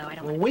got to go. I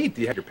don't want to. Wait,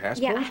 do you have your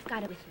passport? Yeah, I've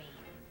got it with me.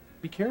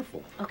 Be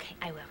careful. Okay,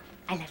 I will.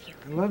 I love you.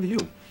 I love you.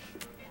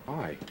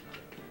 Bye.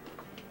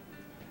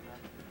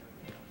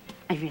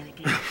 I really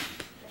do.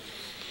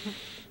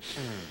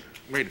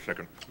 Wait a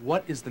second.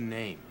 What is the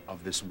name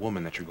of this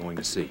woman that you're going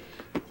to see?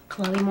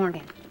 Chloe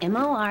Morgan.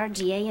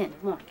 M-O-R-G-A-N.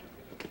 Morgan.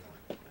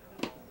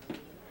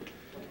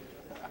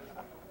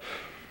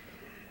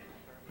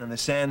 And the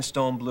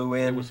sandstorm blew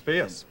in. It was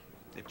fierce.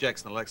 If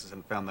Jackson and Alexis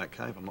hadn't found that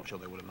cave, I'm not sure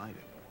they would have made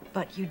it.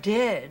 But you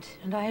did,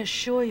 and I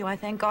assure you, I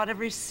thank God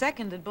every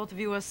second that both of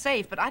you are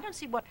safe. But I don't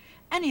see what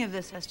any of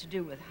this has to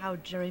do with how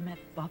Jerry met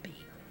Bobby.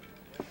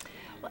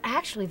 Well,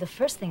 actually, the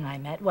first thing I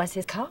met was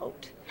his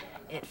coat.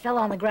 It fell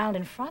on the ground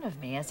in front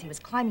of me as he was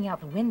climbing out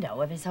the window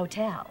of his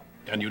hotel.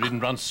 And you didn't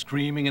run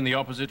screaming in the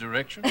opposite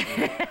direction?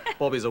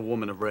 Bobby's a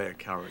woman of rare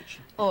courage.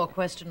 Or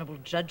questionable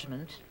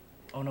judgment.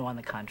 Oh, no, on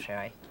the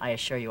contrary. I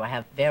assure you, I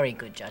have very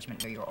good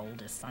judgment where your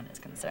oldest son is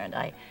concerned.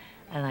 I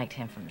liked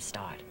him from the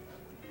start.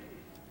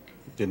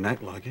 Didn't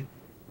act like it.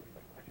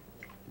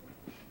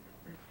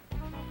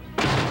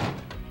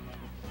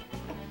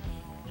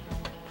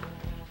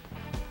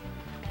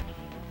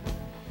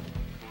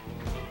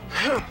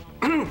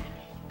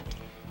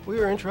 We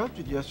were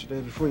interrupted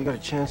yesterday before you got a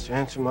chance to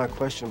answer my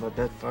question about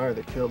that fire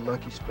that killed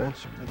Lucky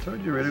Spencer. I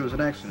told you already it was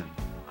an accident.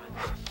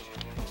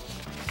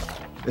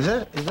 Is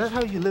that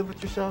how you live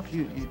with yourself?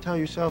 You tell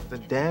yourself the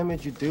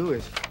damage you do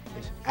is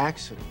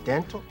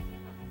accidental?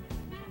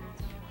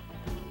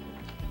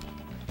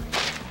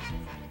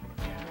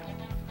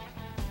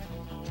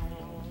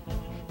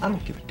 I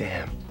don't give a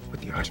damn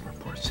what the arson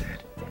report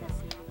said.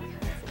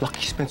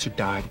 Lucky Spencer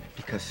died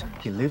because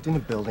he lived in a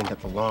building that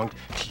belonged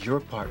to your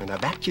apartment. Now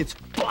that kid's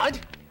blood,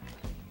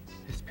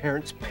 his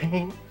parents'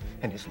 pain,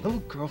 and his little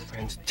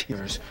girlfriend's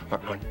tears are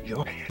on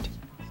your head.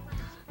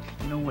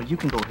 You know what? You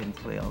can go ahead and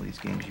play all these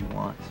games you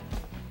want.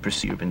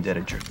 Pursue your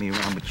vendetta, jerk me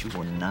around, but you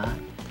will not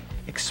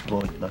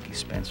exploit Lucky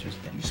Spencer's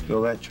death. You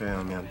spill that tray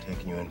on me, I'm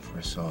taking you in for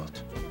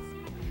assault.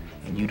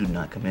 And you do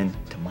not come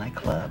into my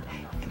club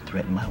and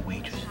threaten my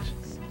waitresses.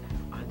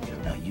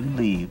 Now you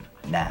leave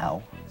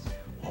now,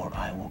 or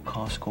I will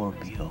call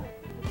Scorpio,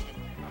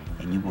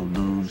 and you will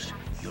lose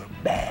your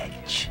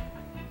badge.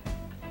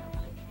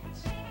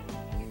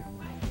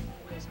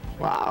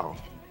 Wow.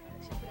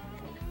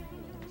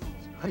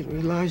 I didn't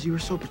realize you were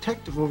so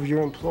protective over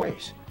your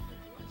employees.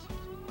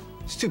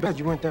 It's too bad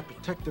you weren't that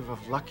protective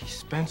of Lucky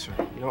Spencer.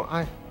 You know,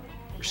 I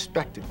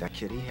respected that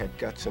kid. He had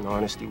guts and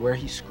honesty. Where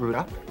he screwed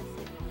up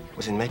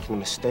was in making the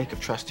mistake of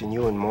trusting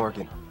you and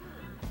Morgan.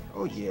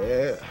 Oh,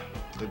 yeah,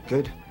 the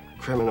good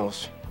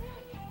criminals.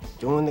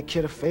 Doing the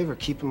kid a favor,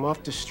 keep him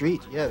off the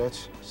street. Yeah,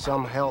 that's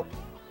some help.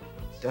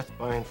 Death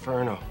by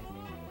inferno.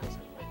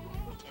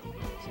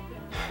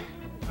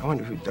 I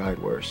wonder who died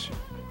worse.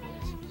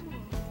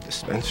 The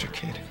Spencer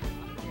kid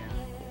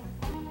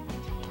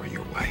or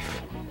your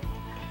wife.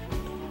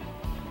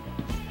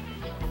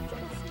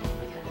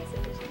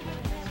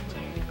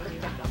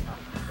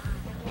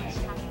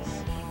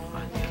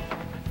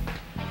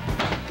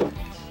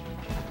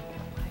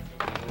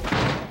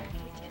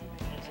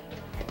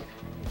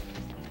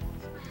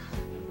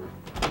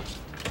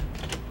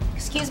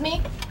 Excuse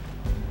me?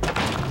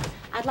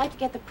 I'd like to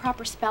get the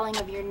proper spelling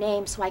of your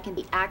name so I can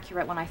be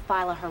accurate when I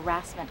file a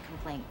harassment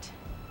complaint.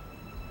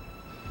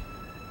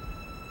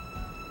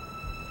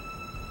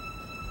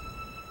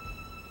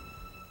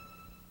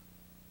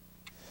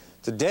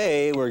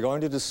 Today, we're going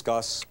to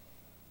discuss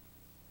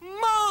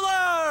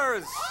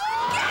molars!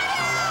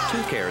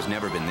 Tooth care has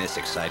never been this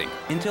exciting.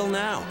 Until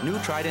now, new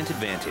Trident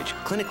Advantage,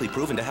 clinically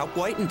proven to help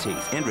whiten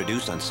teeth and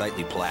reduce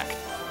unsightly plaque.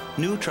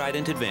 New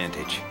Trident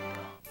Advantage.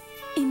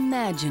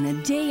 Imagine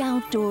a day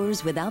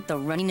outdoors without the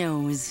runny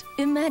nose.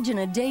 Imagine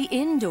a day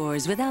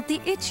indoors without the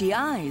itchy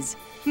eyes.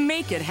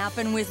 Make it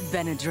happen with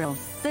Benadryl,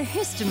 the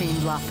histamine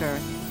blocker.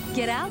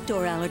 Get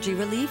outdoor allergy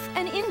relief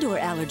and indoor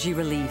allergy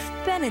relief.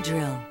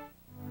 Benadryl.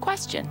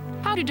 Question: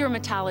 how do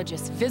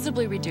dermatologists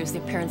visibly reduce the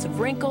appearance of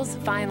wrinkles,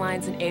 fine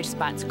lines, and age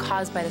spots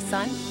caused by the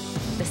sun?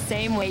 The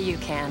same way you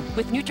can,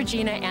 with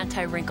Neutrogena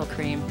Anti-Wrinkle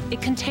Cream.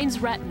 It contains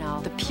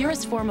retinol, the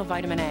purest form of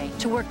vitamin A,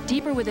 to work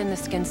deeper within the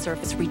skin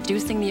surface,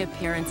 reducing the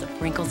appearance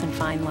of wrinkles and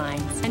fine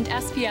lines. And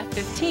SPF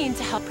 15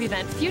 to help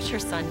prevent future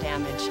sun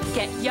damage.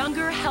 Get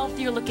younger,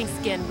 healthier-looking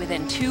skin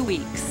within 2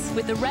 weeks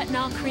with the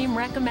retinol cream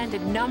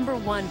recommended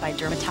 #1 by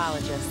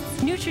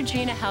dermatologists.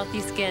 Neutrogena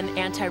Healthy Skin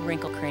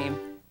Anti-Wrinkle Cream.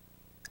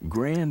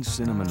 Grand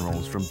cinnamon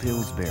rolls from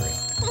Pillsbury.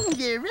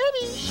 They're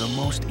ready. The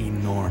most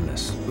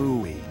enormous,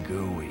 ooey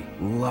gooey,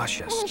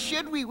 luscious.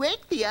 Should we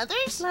wake the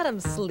others? Let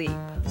them sleep.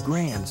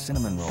 Grand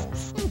cinnamon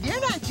rolls. They're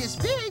not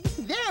just big,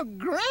 they're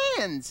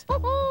grands.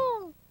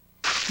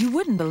 You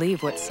wouldn't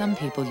believe what some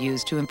people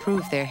use to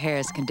improve their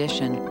hair's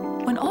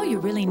condition, when all you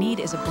really need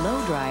is a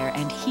blow dryer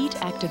and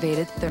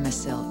heat-activated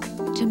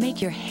Thermosilk to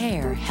make your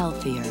hair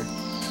healthier.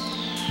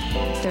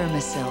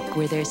 Thermosilk,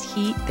 where there's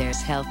heat,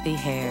 there's healthy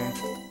hair.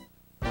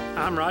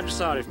 I'm Roger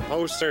Sauty from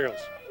Post Cereals.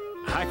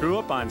 I grew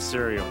up on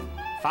cereal,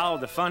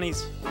 followed the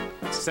funnies,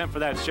 sent for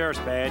that sheriff's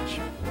badge.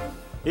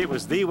 It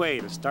was the way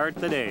to start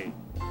the day.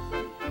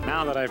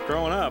 Now that I've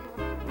grown up,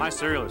 my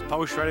cereal is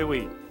Post Shredded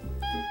Wheat.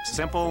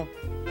 Simple,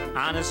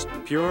 honest,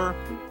 pure,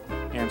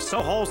 and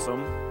so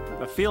wholesome,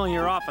 the feeling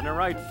you're off on the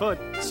right foot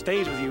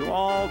stays with you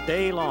all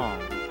day long.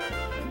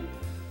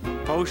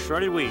 Post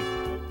Shredded Wheat.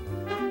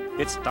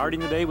 It's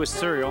starting the day with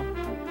cereal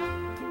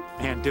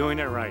and doing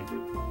it right.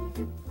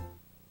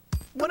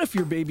 What if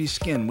your baby's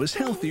skin was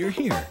healthier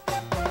here?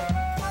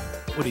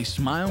 Would he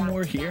smile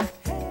more here?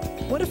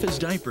 What if his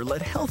diaper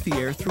let healthy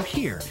air through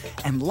here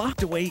and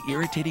locked away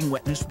irritating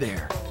wetness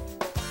there?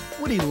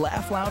 Would he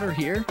laugh louder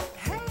here?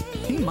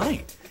 He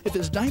might, if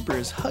his diaper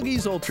is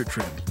Huggies Ultra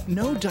Trim.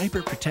 No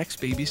diaper protects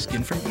baby's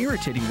skin from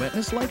irritating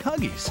wetness like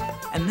Huggies,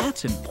 and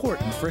that's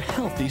important for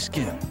healthy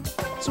skin.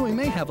 So he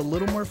may have a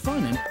little more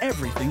fun in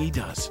everything he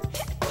does.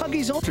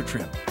 Huggies Ultra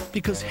Trim,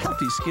 because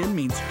healthy skin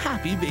means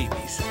happy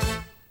babies.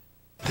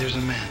 There's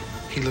a man.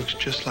 He looks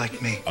just like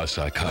me. A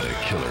psychotic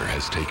killer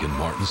has taken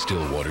Martin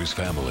Stillwater's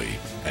family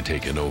and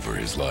taken over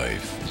his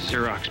life.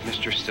 Xerox,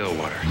 Mr.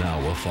 Stillwater.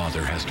 Now a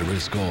father has to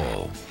risk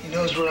all. He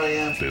knows where I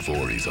am.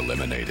 Before he's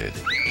eliminated.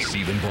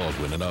 Stephen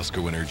Baldwin and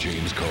Oscar winner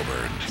James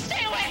Coburn.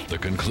 Stay away! The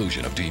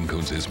conclusion of Dean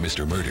Koontz's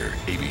Mr. Murder,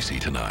 ABC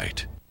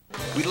tonight.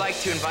 We'd like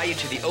to invite you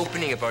to the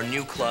opening of our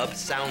new club,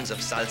 Sounds of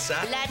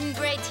Salsa. Latin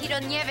great Tito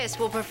Nieves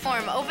will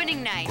perform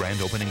opening night.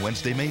 Grand opening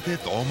Wednesday, May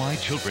 5th. All My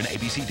Children,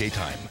 ABC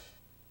Daytime.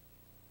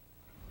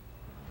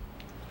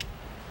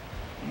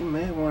 You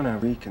may want to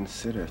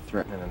reconsider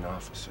threatening an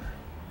officer,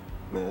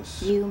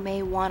 miss. You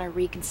may want to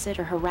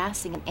reconsider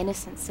harassing an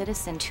innocent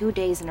citizen 2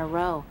 days in a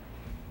row.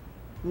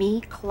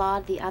 Me,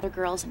 Claude, the other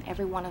girls, and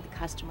every one of the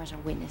customers are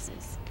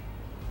witnesses.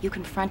 You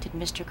confronted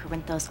Mr.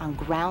 Corinthos on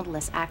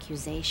groundless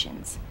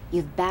accusations.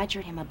 You've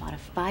badgered him about a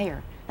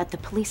fire that the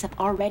police have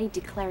already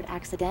declared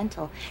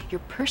accidental. You're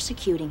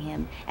persecuting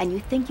him, and you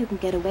think you can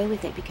get away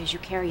with it because you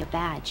carry a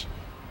badge.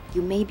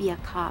 You may be a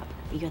cop,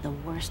 but you're the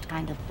worst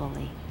kind of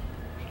bully.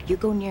 You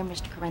go near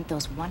Mr.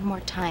 Corinthos one more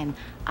time,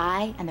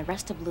 I and the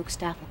rest of Luke's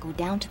staff will go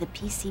down to the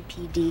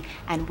PCPD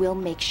and we'll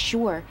make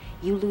sure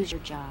you lose your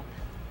job.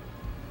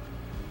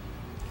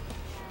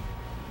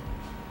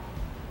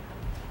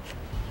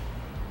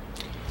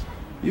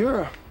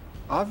 You're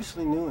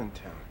obviously new in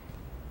town.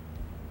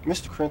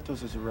 Mr.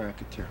 Corinthos is a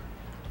racketeer.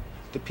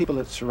 The people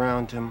that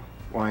surround him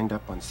wind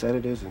up on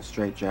sedatives and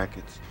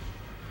straitjackets,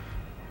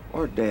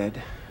 or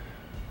dead.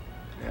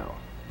 Now,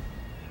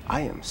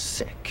 I am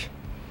sick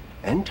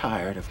and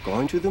tired of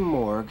going to the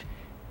morgue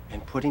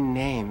and putting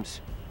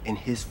names in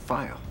his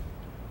file.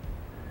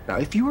 Now,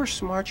 if you are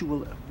smart, you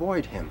will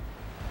avoid him.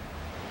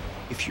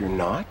 If you're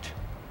not,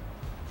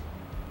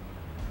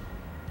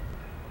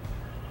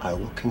 I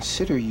will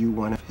consider you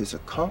one of his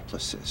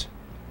accomplices.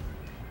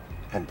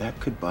 And that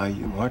could buy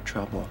you more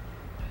trouble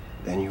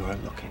than you are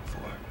looking for.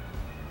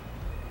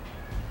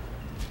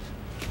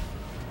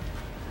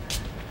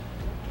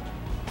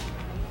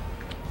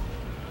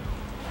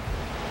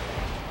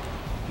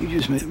 You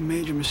just made a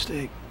major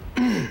mistake.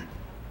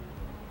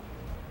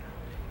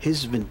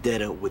 His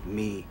vendetta with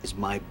me is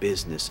my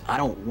business. I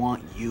don't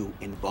want you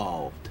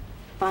involved.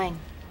 Fine.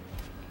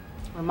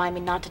 Remind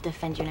me not to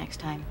defend you next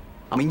time.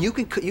 I mean, you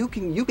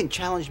can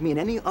challenge me in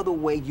any other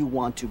way you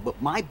want to,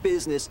 but my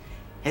business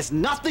has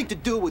nothing to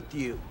do with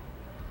you.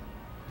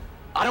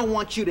 I don't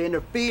want you to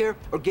interfere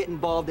or get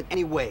involved in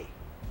any way.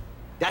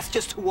 That's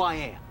just who I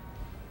am.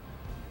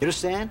 You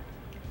understand?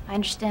 I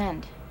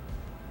understand.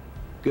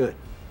 Good.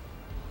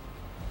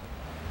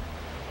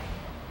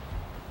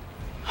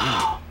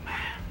 Oh,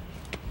 man.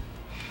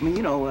 I mean,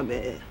 you know,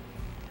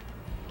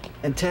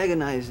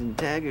 antagonizing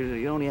taggers,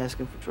 you're only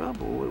asking for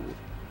trouble.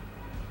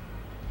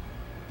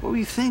 What were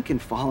you thinking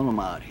following them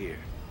out here?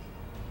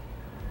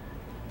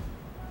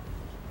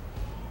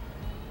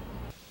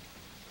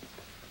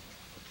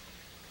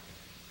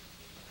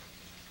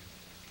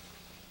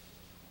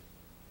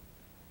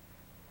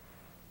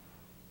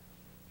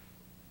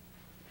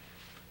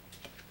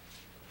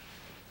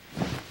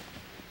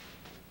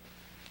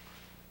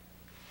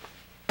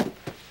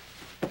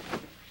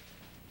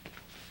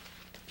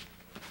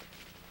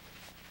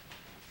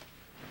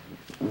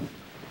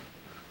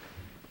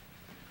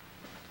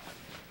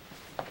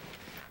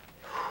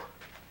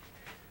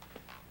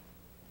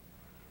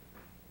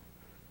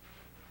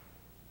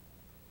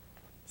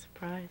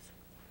 Surprise.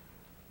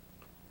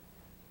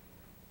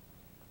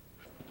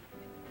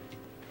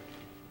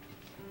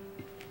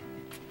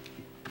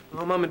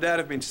 Well, Mom and Dad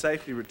have been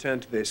safely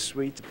returned to their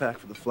suite to pack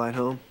for the flight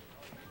home.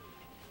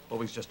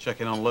 Bobby's just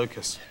checking on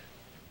Lucas.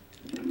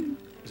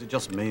 Was it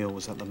just me, or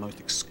was that the most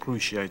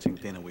excruciating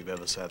dinner we've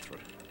ever sat through?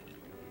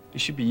 You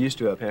should be used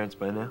to our parents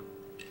by now.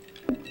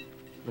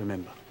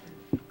 Remember,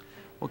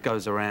 what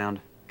goes around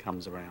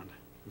comes around.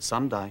 And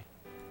someday,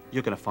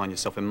 you're going to find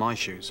yourself in my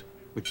shoes,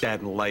 with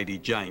Dad and Lady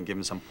Jane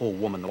giving some poor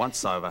woman the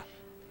once-over.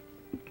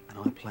 And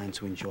I plan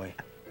to enjoy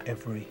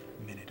every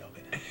minute of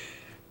it.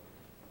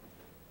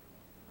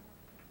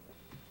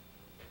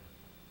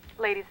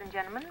 Ladies and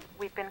gentlemen,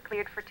 we've been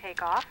cleared for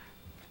takeoff.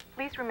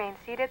 Please remain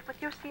seated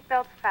with your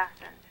seatbelts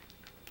fastened.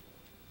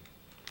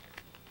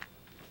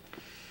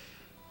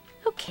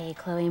 Okay,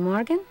 Chloe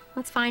Morgan,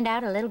 let's find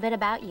out a little bit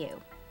about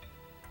you.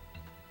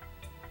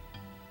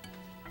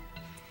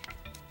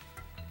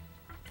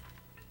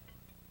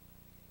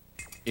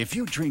 If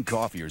you drink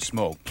coffee or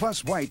smoke,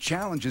 Plus White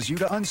challenges you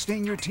to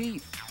unstain your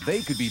teeth.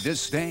 They could be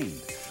this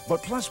stained.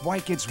 But Plus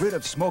White gets rid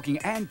of smoking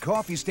and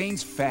coffee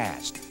stains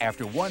fast.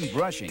 After one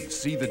brushing,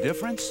 see the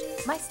difference?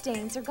 My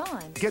stains are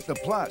gone. Get the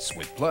plus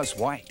with Plus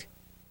White.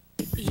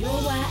 You're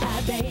why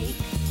I bake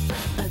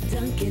a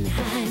Duncan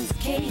Hines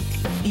cake.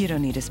 You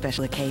don't need a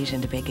special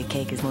occasion to bake a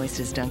cake as moist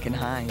as Duncan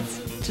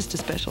Hines. Just a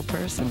special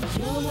person.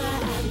 You're why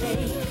I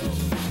bake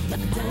a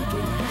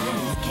Duncan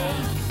Hines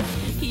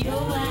cake. You're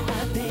why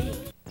I bake.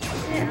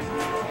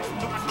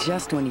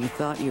 Just when you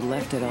thought you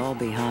left it all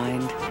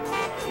behind,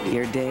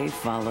 your day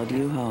followed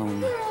you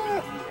home.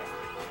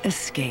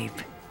 Escape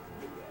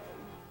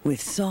with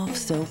soft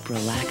soap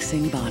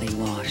relaxing body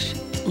wash.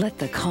 Let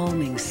the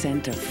calming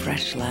scent of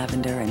fresh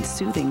lavender and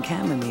soothing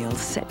chamomile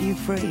set you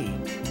free.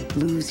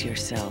 Lose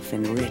yourself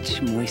in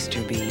rich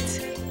moisture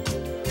beads.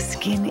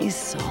 Skin is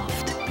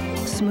soft,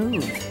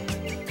 smooth.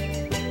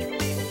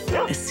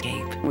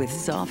 Escape with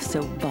soft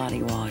soap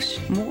body wash.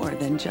 More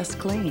than just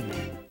clean.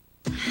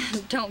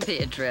 Don't be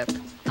a drip.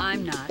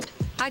 I'm not.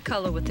 I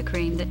color with the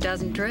cream that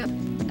doesn't drip.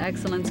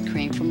 Excellence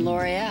Cream from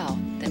L'Oreal,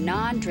 the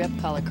non-drip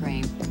color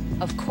cream.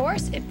 Of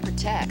course it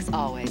protects,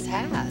 always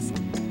has.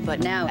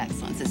 But now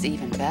Excellence is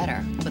even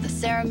better, with a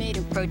ceramide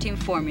and protein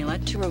formula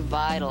to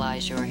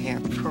revitalize your hair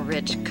for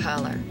rich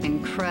color,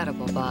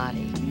 incredible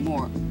body,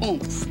 more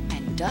oomph.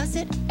 And does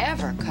it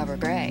ever cover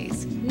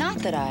grays? Not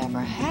that I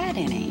ever had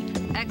any.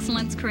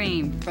 Excellence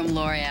Cream from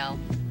L'Oreal.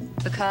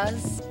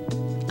 Because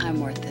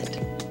I'm worth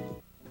it.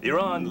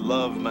 You're on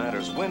Love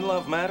Matters. When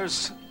Love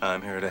Matters,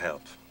 I'm here to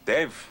help.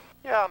 Dave?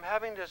 Yeah, I'm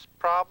having this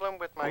problem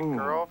with my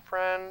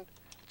girlfriend.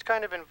 It's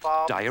kind of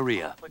involved.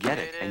 Diarrhea. Get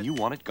it, and you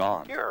want it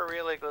gone. You're a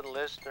really good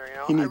listener, you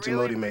know. He needs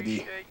really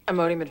Imodium AD.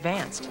 Imodium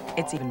Advanced.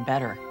 It's even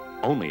better.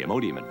 Only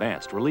Imodium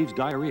Advanced relieves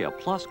diarrhea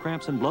plus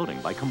cramps and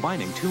bloating by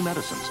combining 2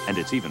 medicines, and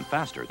it's even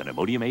faster than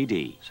Imodium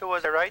AD. So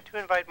was I right to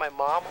invite my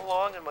mom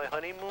along on my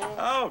honeymoon?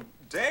 Oh,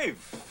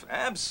 Dave,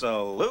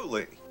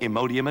 absolutely.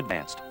 Imodium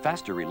Advanced.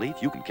 Faster relief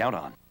you can count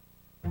on.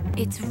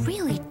 It's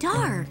really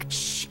dark.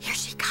 Shh, here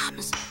she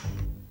comes.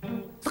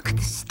 Look at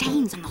the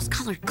stains on those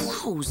colored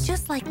clothes.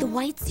 Just like the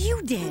whites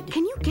you did.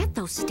 Can you get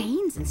those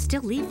stains and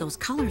still leave those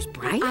colors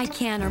bright? I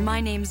can, or my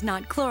name's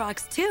not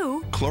Clorox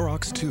 2.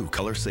 Clorox 2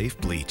 Color Safe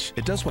Bleach.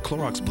 It does what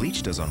Clorox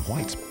Bleach does on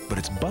whites, but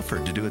it's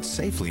buffered to do it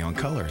safely on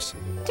colors.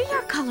 Do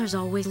your colors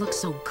always look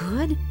so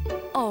good?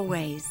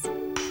 Always.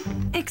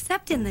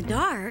 Except in the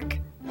dark.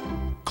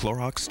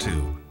 Clorox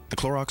 2. The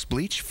Clorox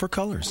Bleach for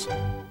colors.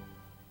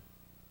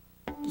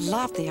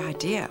 Loved the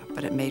idea,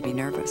 but it made me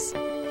nervous.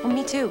 Well,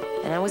 me too.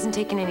 And I wasn't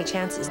taking any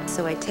chances,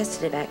 so I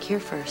tested it back here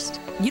first.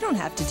 You don't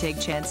have to take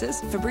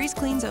chances. Febreze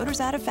cleans odors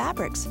out of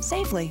fabrics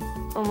safely.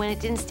 And when it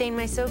didn't stain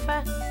my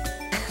sofa,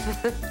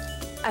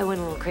 I went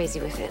a little crazy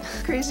with it.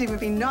 Crazy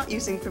would be not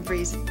using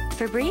Febreze.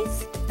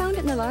 Febreze? Found it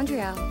in the laundry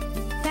aisle.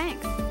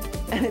 Thanks.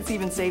 And it's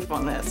even safe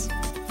on this.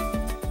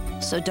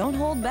 So don't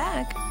hold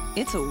back.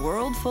 It's a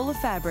world full of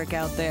fabric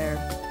out there.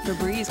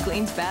 Febreze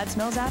cleans bad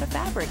smells out of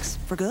fabrics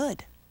for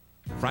good.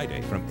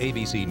 Friday from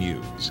ABC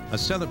News, a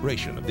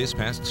celebration of this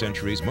past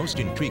century's most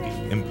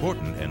intriguing,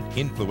 important, and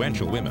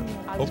influential women.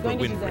 Oprah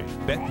Winfrey,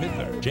 Bette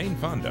Midler, Jane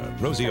Fonda,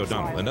 Rosie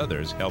O'Donnell, and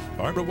others helped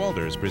Barbara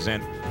Walters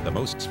present the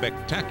most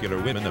spectacular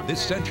women of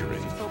this century.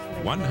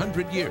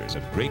 100 years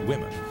of great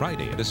women,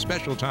 Friday at a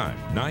special time,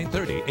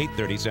 9:30,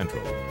 8:30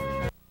 Central.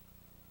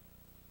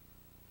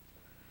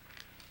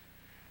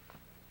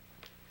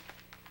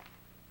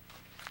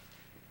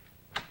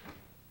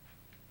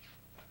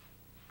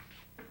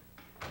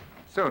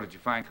 So, did you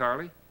find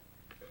Carly?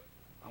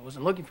 I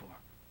wasn't looking for her.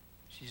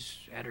 She's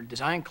at her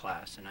design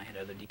class, and I had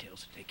other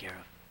details to take care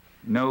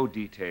of. No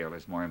detail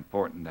is more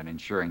important than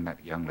ensuring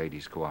that young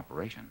lady's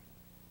cooperation.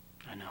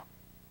 I know.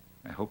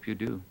 I hope you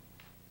do.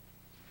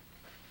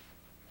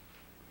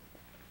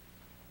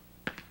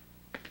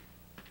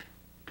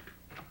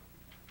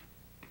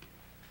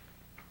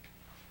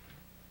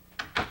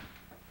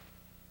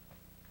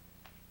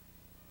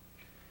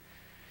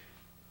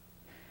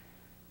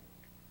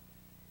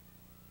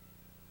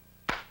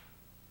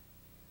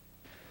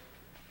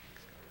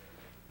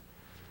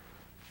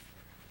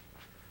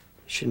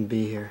 Shouldn't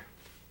be here.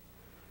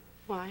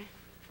 Why?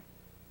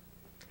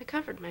 I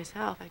covered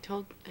myself. I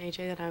told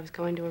AJ that I was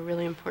going to a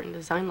really important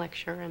design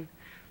lecture, and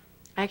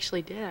I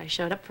actually did. I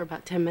showed up for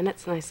about 10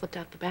 minutes, and I slipped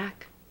out the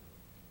back.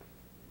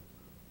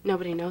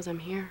 Nobody knows I'm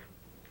here.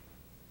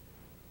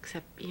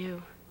 Except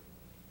you.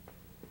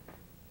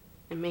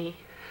 And me.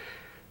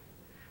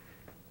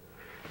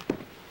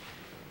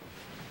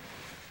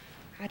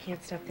 I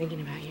can't stop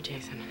thinking about you,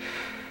 Jason.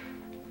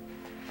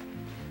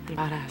 And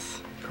about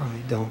us.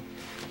 Carly, don't.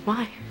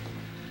 Why?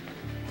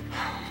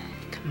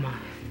 Come on.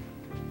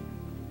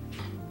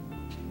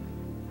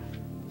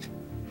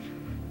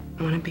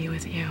 I want to be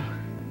with you.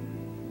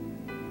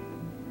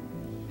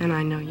 And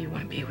I know you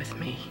want to be with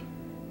me.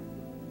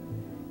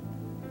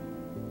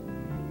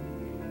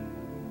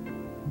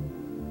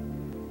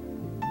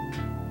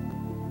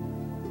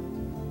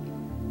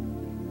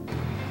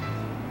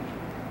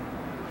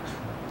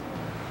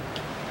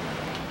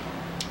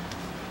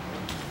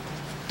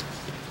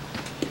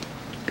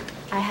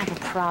 I have a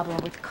problem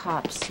with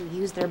cops who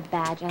use their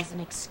badge as an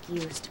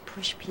excuse to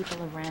push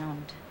people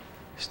around.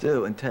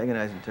 Still,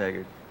 antagonizing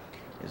Taggart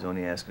is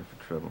only asking for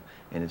trouble,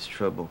 and it's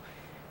trouble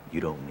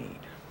you don't need.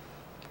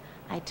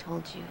 I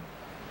told you,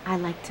 I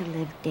like to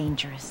live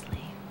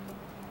dangerously.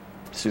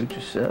 Suit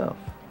yourself.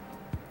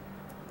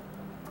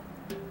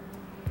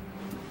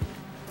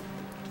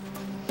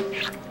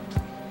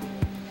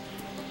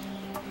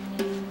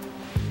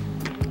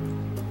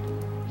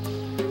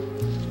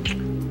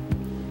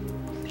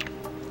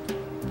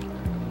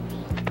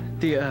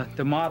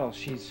 The model,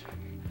 she's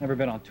never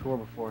been on tour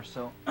before,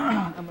 so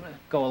I'm gonna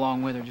go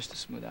along with her just to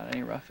smooth out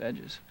any rough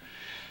edges.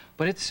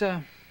 But it's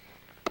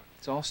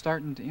all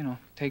starting to, you know,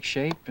 take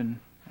shape and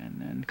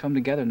come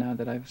together now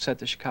that I've set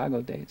the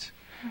Chicago dates.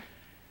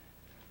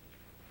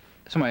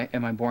 So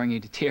am I boring you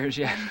to tears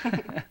yet?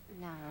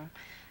 No.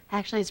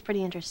 Actually, it's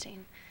pretty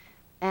interesting.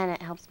 And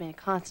it helps me to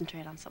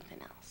concentrate on something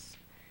else.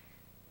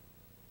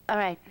 All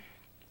right.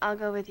 I'll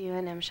go with you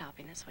and M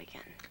shopping this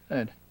weekend.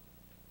 Good.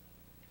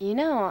 You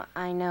know,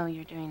 I know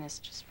you're doing this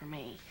just for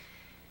me.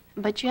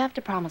 But you have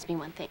to promise me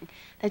one thing,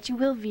 that you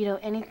will veto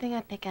anything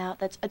I pick out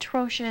that's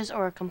atrocious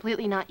or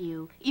completely not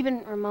you,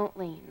 even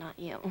remotely not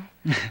you.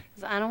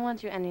 'Cause I don't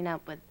want you ending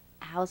up with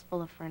a house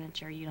full of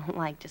furniture you don't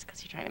like just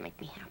because you're trying to make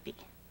me happy.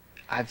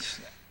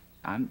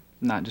 I'm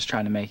not just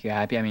trying to make you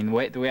happy. I mean,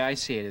 the way I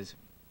see it is,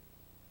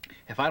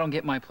 if I don't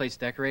get my place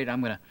decorated,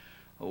 I'm going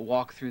to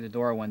walk through the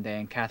door one day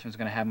and Catherine's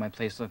going to have my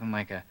place looking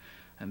like a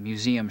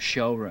museum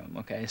showroom,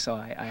 okay? So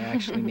I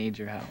actually need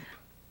your help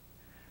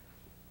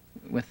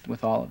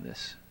with all of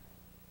this.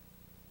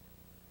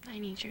 I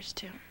need yours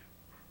too.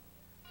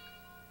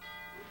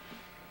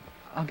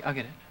 I'll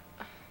get it.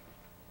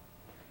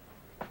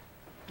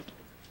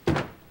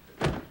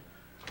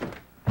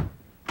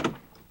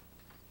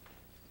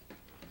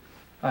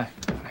 Hi.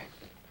 Hi.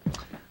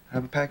 I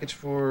have a package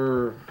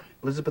for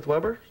Elizabeth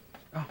Weber.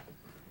 Oh.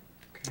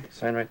 Okay,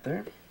 sign right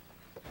there.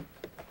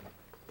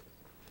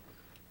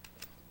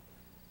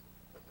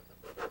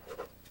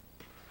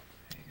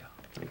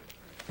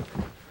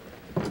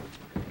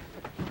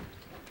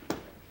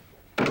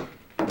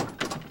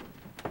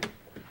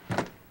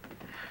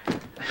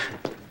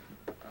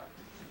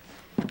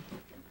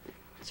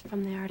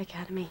 From the Art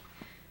Academy.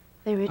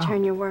 They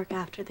return your work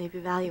after they've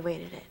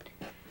evaluated it.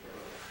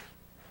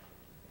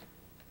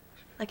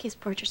 Lucky's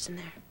portrait's in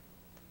there.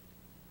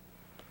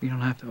 You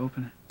don't have to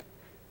open it.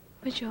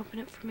 Would you open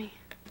it for me?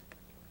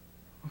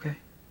 Okay.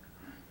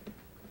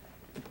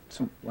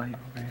 So, why are you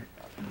over here?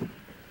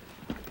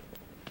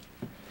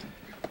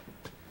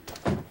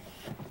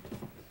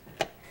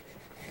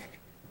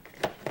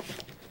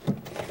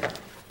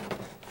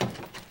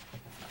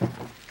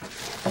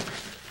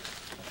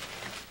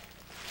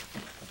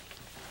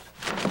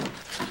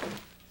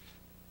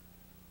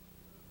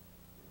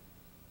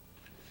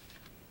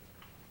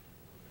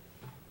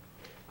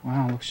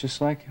 Wow, looks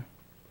just like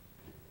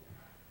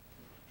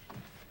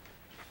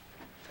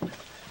you.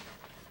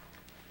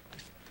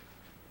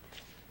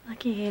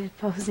 Lucky hated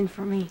posing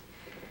for me.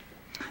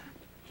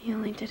 He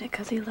only did it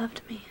because he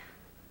loved me.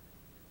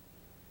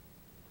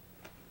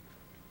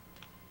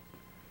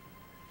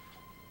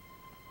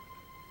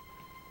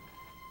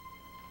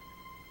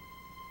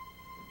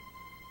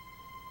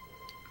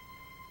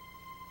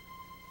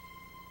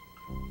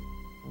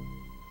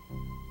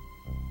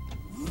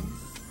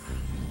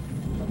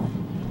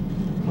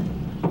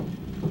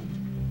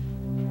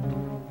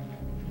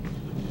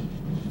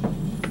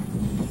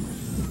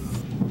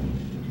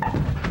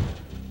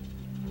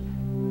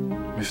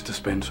 Mr.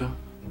 Spencer,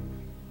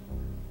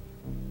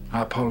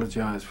 I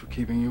apologize for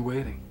keeping you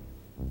waiting.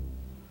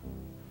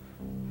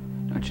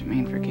 What you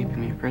mean for keeping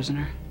me a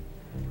prisoner?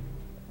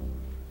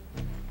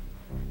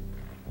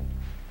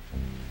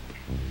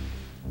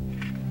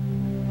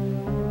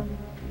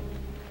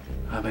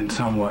 I've been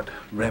somewhat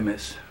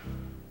remiss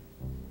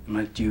in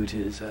my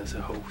duties as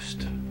a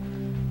host.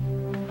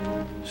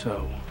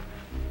 So,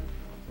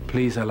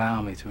 please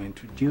allow me to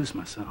introduce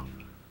myself.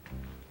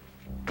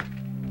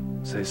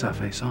 C'est ça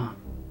fait ça.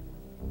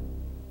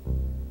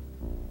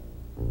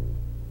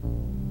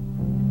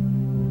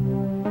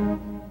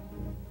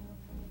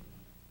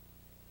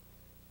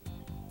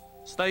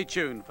 Stay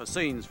tuned for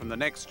scenes from the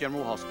next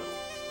General Hospital.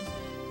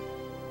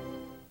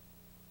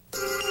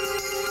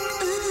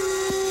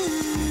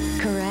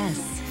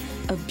 Caress,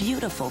 a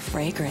beautiful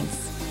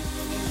fragrance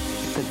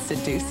that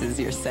seduces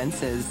your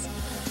senses.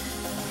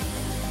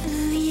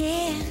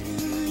 Yeah.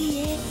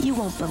 You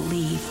won't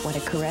believe what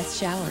a caress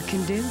shower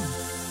can do.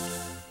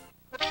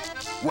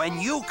 When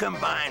you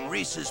combine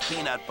Reese's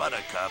Peanut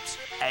Butter Cups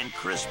and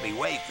Crispy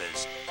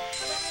Wafers,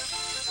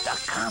 the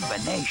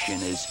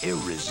combination is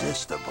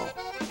irresistible.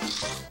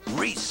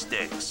 Reese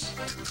Sticks,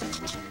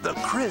 the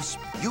crisp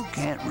you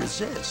can't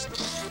resist.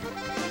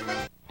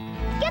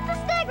 Get the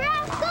stick,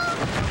 rascal!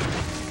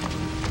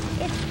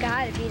 It's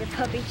gotta be the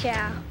puppy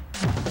chow.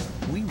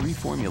 We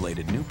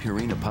reformulated new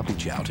Purina Puppy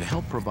Chow to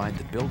help provide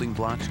the building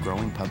blocks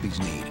growing puppies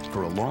need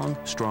for a long,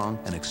 strong,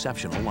 and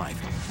exceptional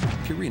life.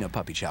 Purina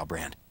Puppy Chow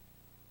brand.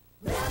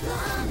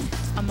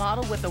 A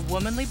model with a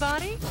womanly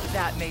body?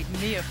 That made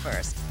me a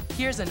first.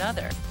 Here's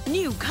another.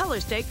 New Color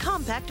Stay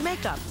Compact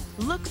Makeup.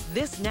 Looks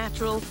this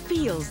natural,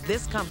 feels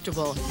this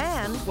comfortable,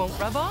 and won't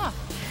rub off.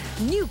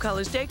 New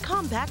Color Stay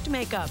Compact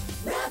Makeup.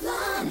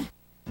 Revlon!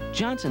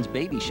 Johnson's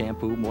baby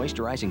shampoo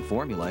moisturizing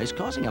formula is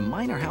causing a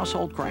minor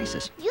household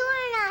crisis. You're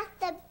not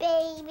the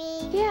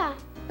baby. Yeah,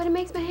 but it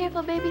makes my hair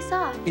feel baby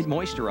soft. It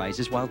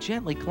moisturizes while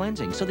gently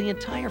cleansing, so the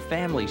entire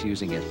family's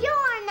using it.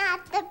 You're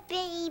not the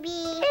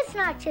baby. It's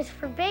not just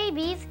for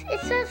babies.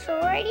 It says so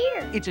right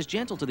here. It's as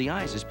gentle to the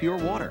eyes as pure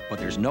water, but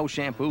there's no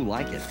shampoo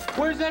like it.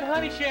 Where's that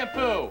honey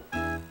shampoo?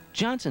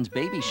 Johnson's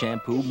baby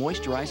shampoo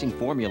moisturizing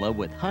formula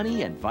with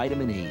honey and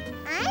vitamin E.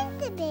 I'm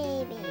the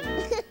baby.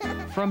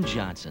 From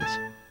Johnson's.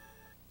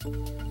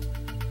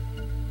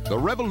 The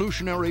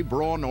revolutionary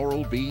Braun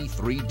Oral-B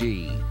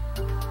 3D.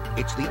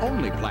 It's the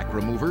only plaque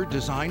remover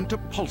designed to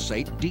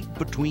pulsate deep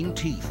between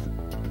teeth.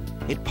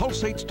 It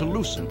pulsates to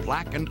loosen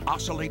plaque and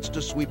oscillates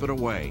to sweep it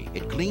away.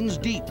 It cleans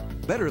deep,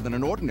 better than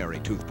an ordinary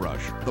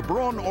toothbrush. The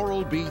Braun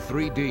Oral-B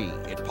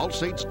 3D. It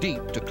pulsates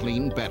deep to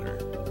clean better.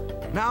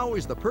 Now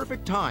is the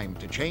perfect time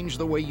to change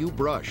the way you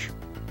brush,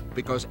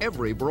 because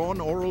every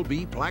Braun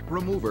Oral-B plaque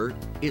remover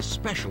is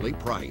specially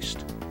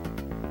priced.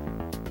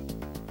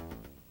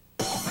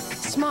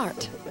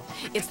 Smart.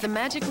 It's the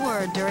magic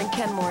word during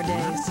Kenmore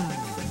Days.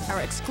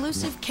 Our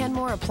exclusive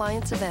Kenmore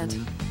appliance event,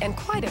 and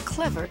quite a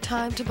clever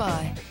time to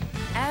buy.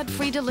 Add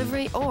free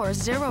delivery or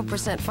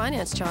 0%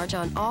 finance charge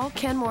on all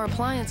Kenmore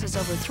appliances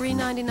over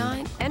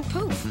 $3.99, and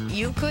poof,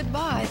 you could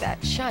buy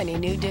that shiny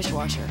new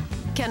dishwasher.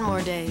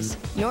 Kenmore Days.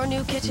 Your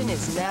new kitchen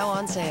is now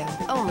on sale,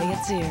 only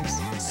at Sears.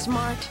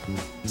 Smart,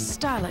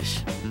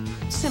 stylish,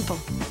 simple.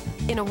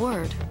 In a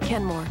word,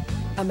 Kenmore,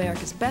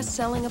 America's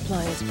best-selling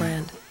appliance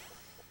brand.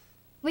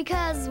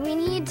 Because we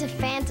need to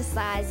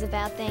fantasize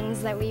about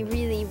things that we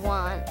really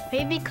want.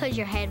 Maybe because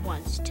your head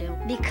wants to.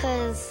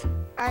 Because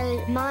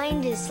our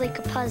mind is like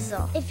a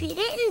puzzle. If you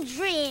didn't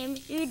dream,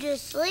 you'd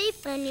just sleep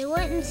and you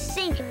wouldn't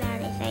think of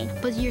anything.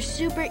 But your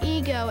super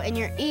ego and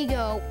your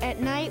ego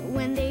at night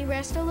when they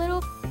rest a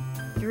little,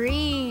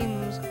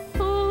 dreams.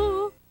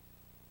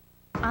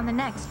 On the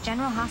next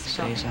General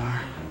Hospital.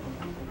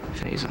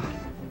 Phasar.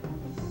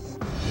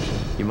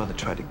 Your mother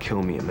tried to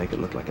kill me and make it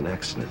look like an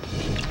accident.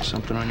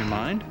 Something on your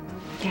mind?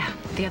 Yeah,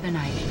 the other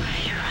night.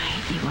 You're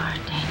right, you are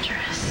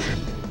dangerous.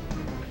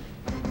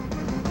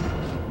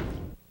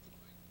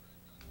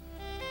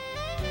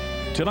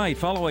 Tonight,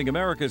 following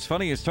America's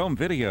Funniest Home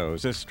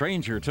Videos, a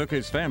stranger took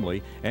his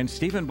family, and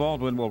Stephen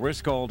Baldwin will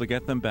risk all to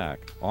get them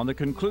back. On the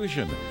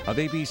conclusion of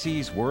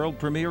ABC's world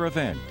premiere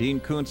event,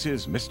 Dean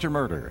Koontz's Mr.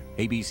 Murder.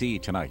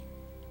 ABC tonight.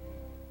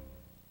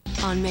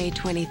 On May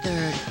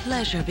 23rd,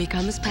 pleasure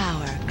becomes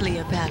power.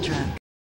 Cleopatra.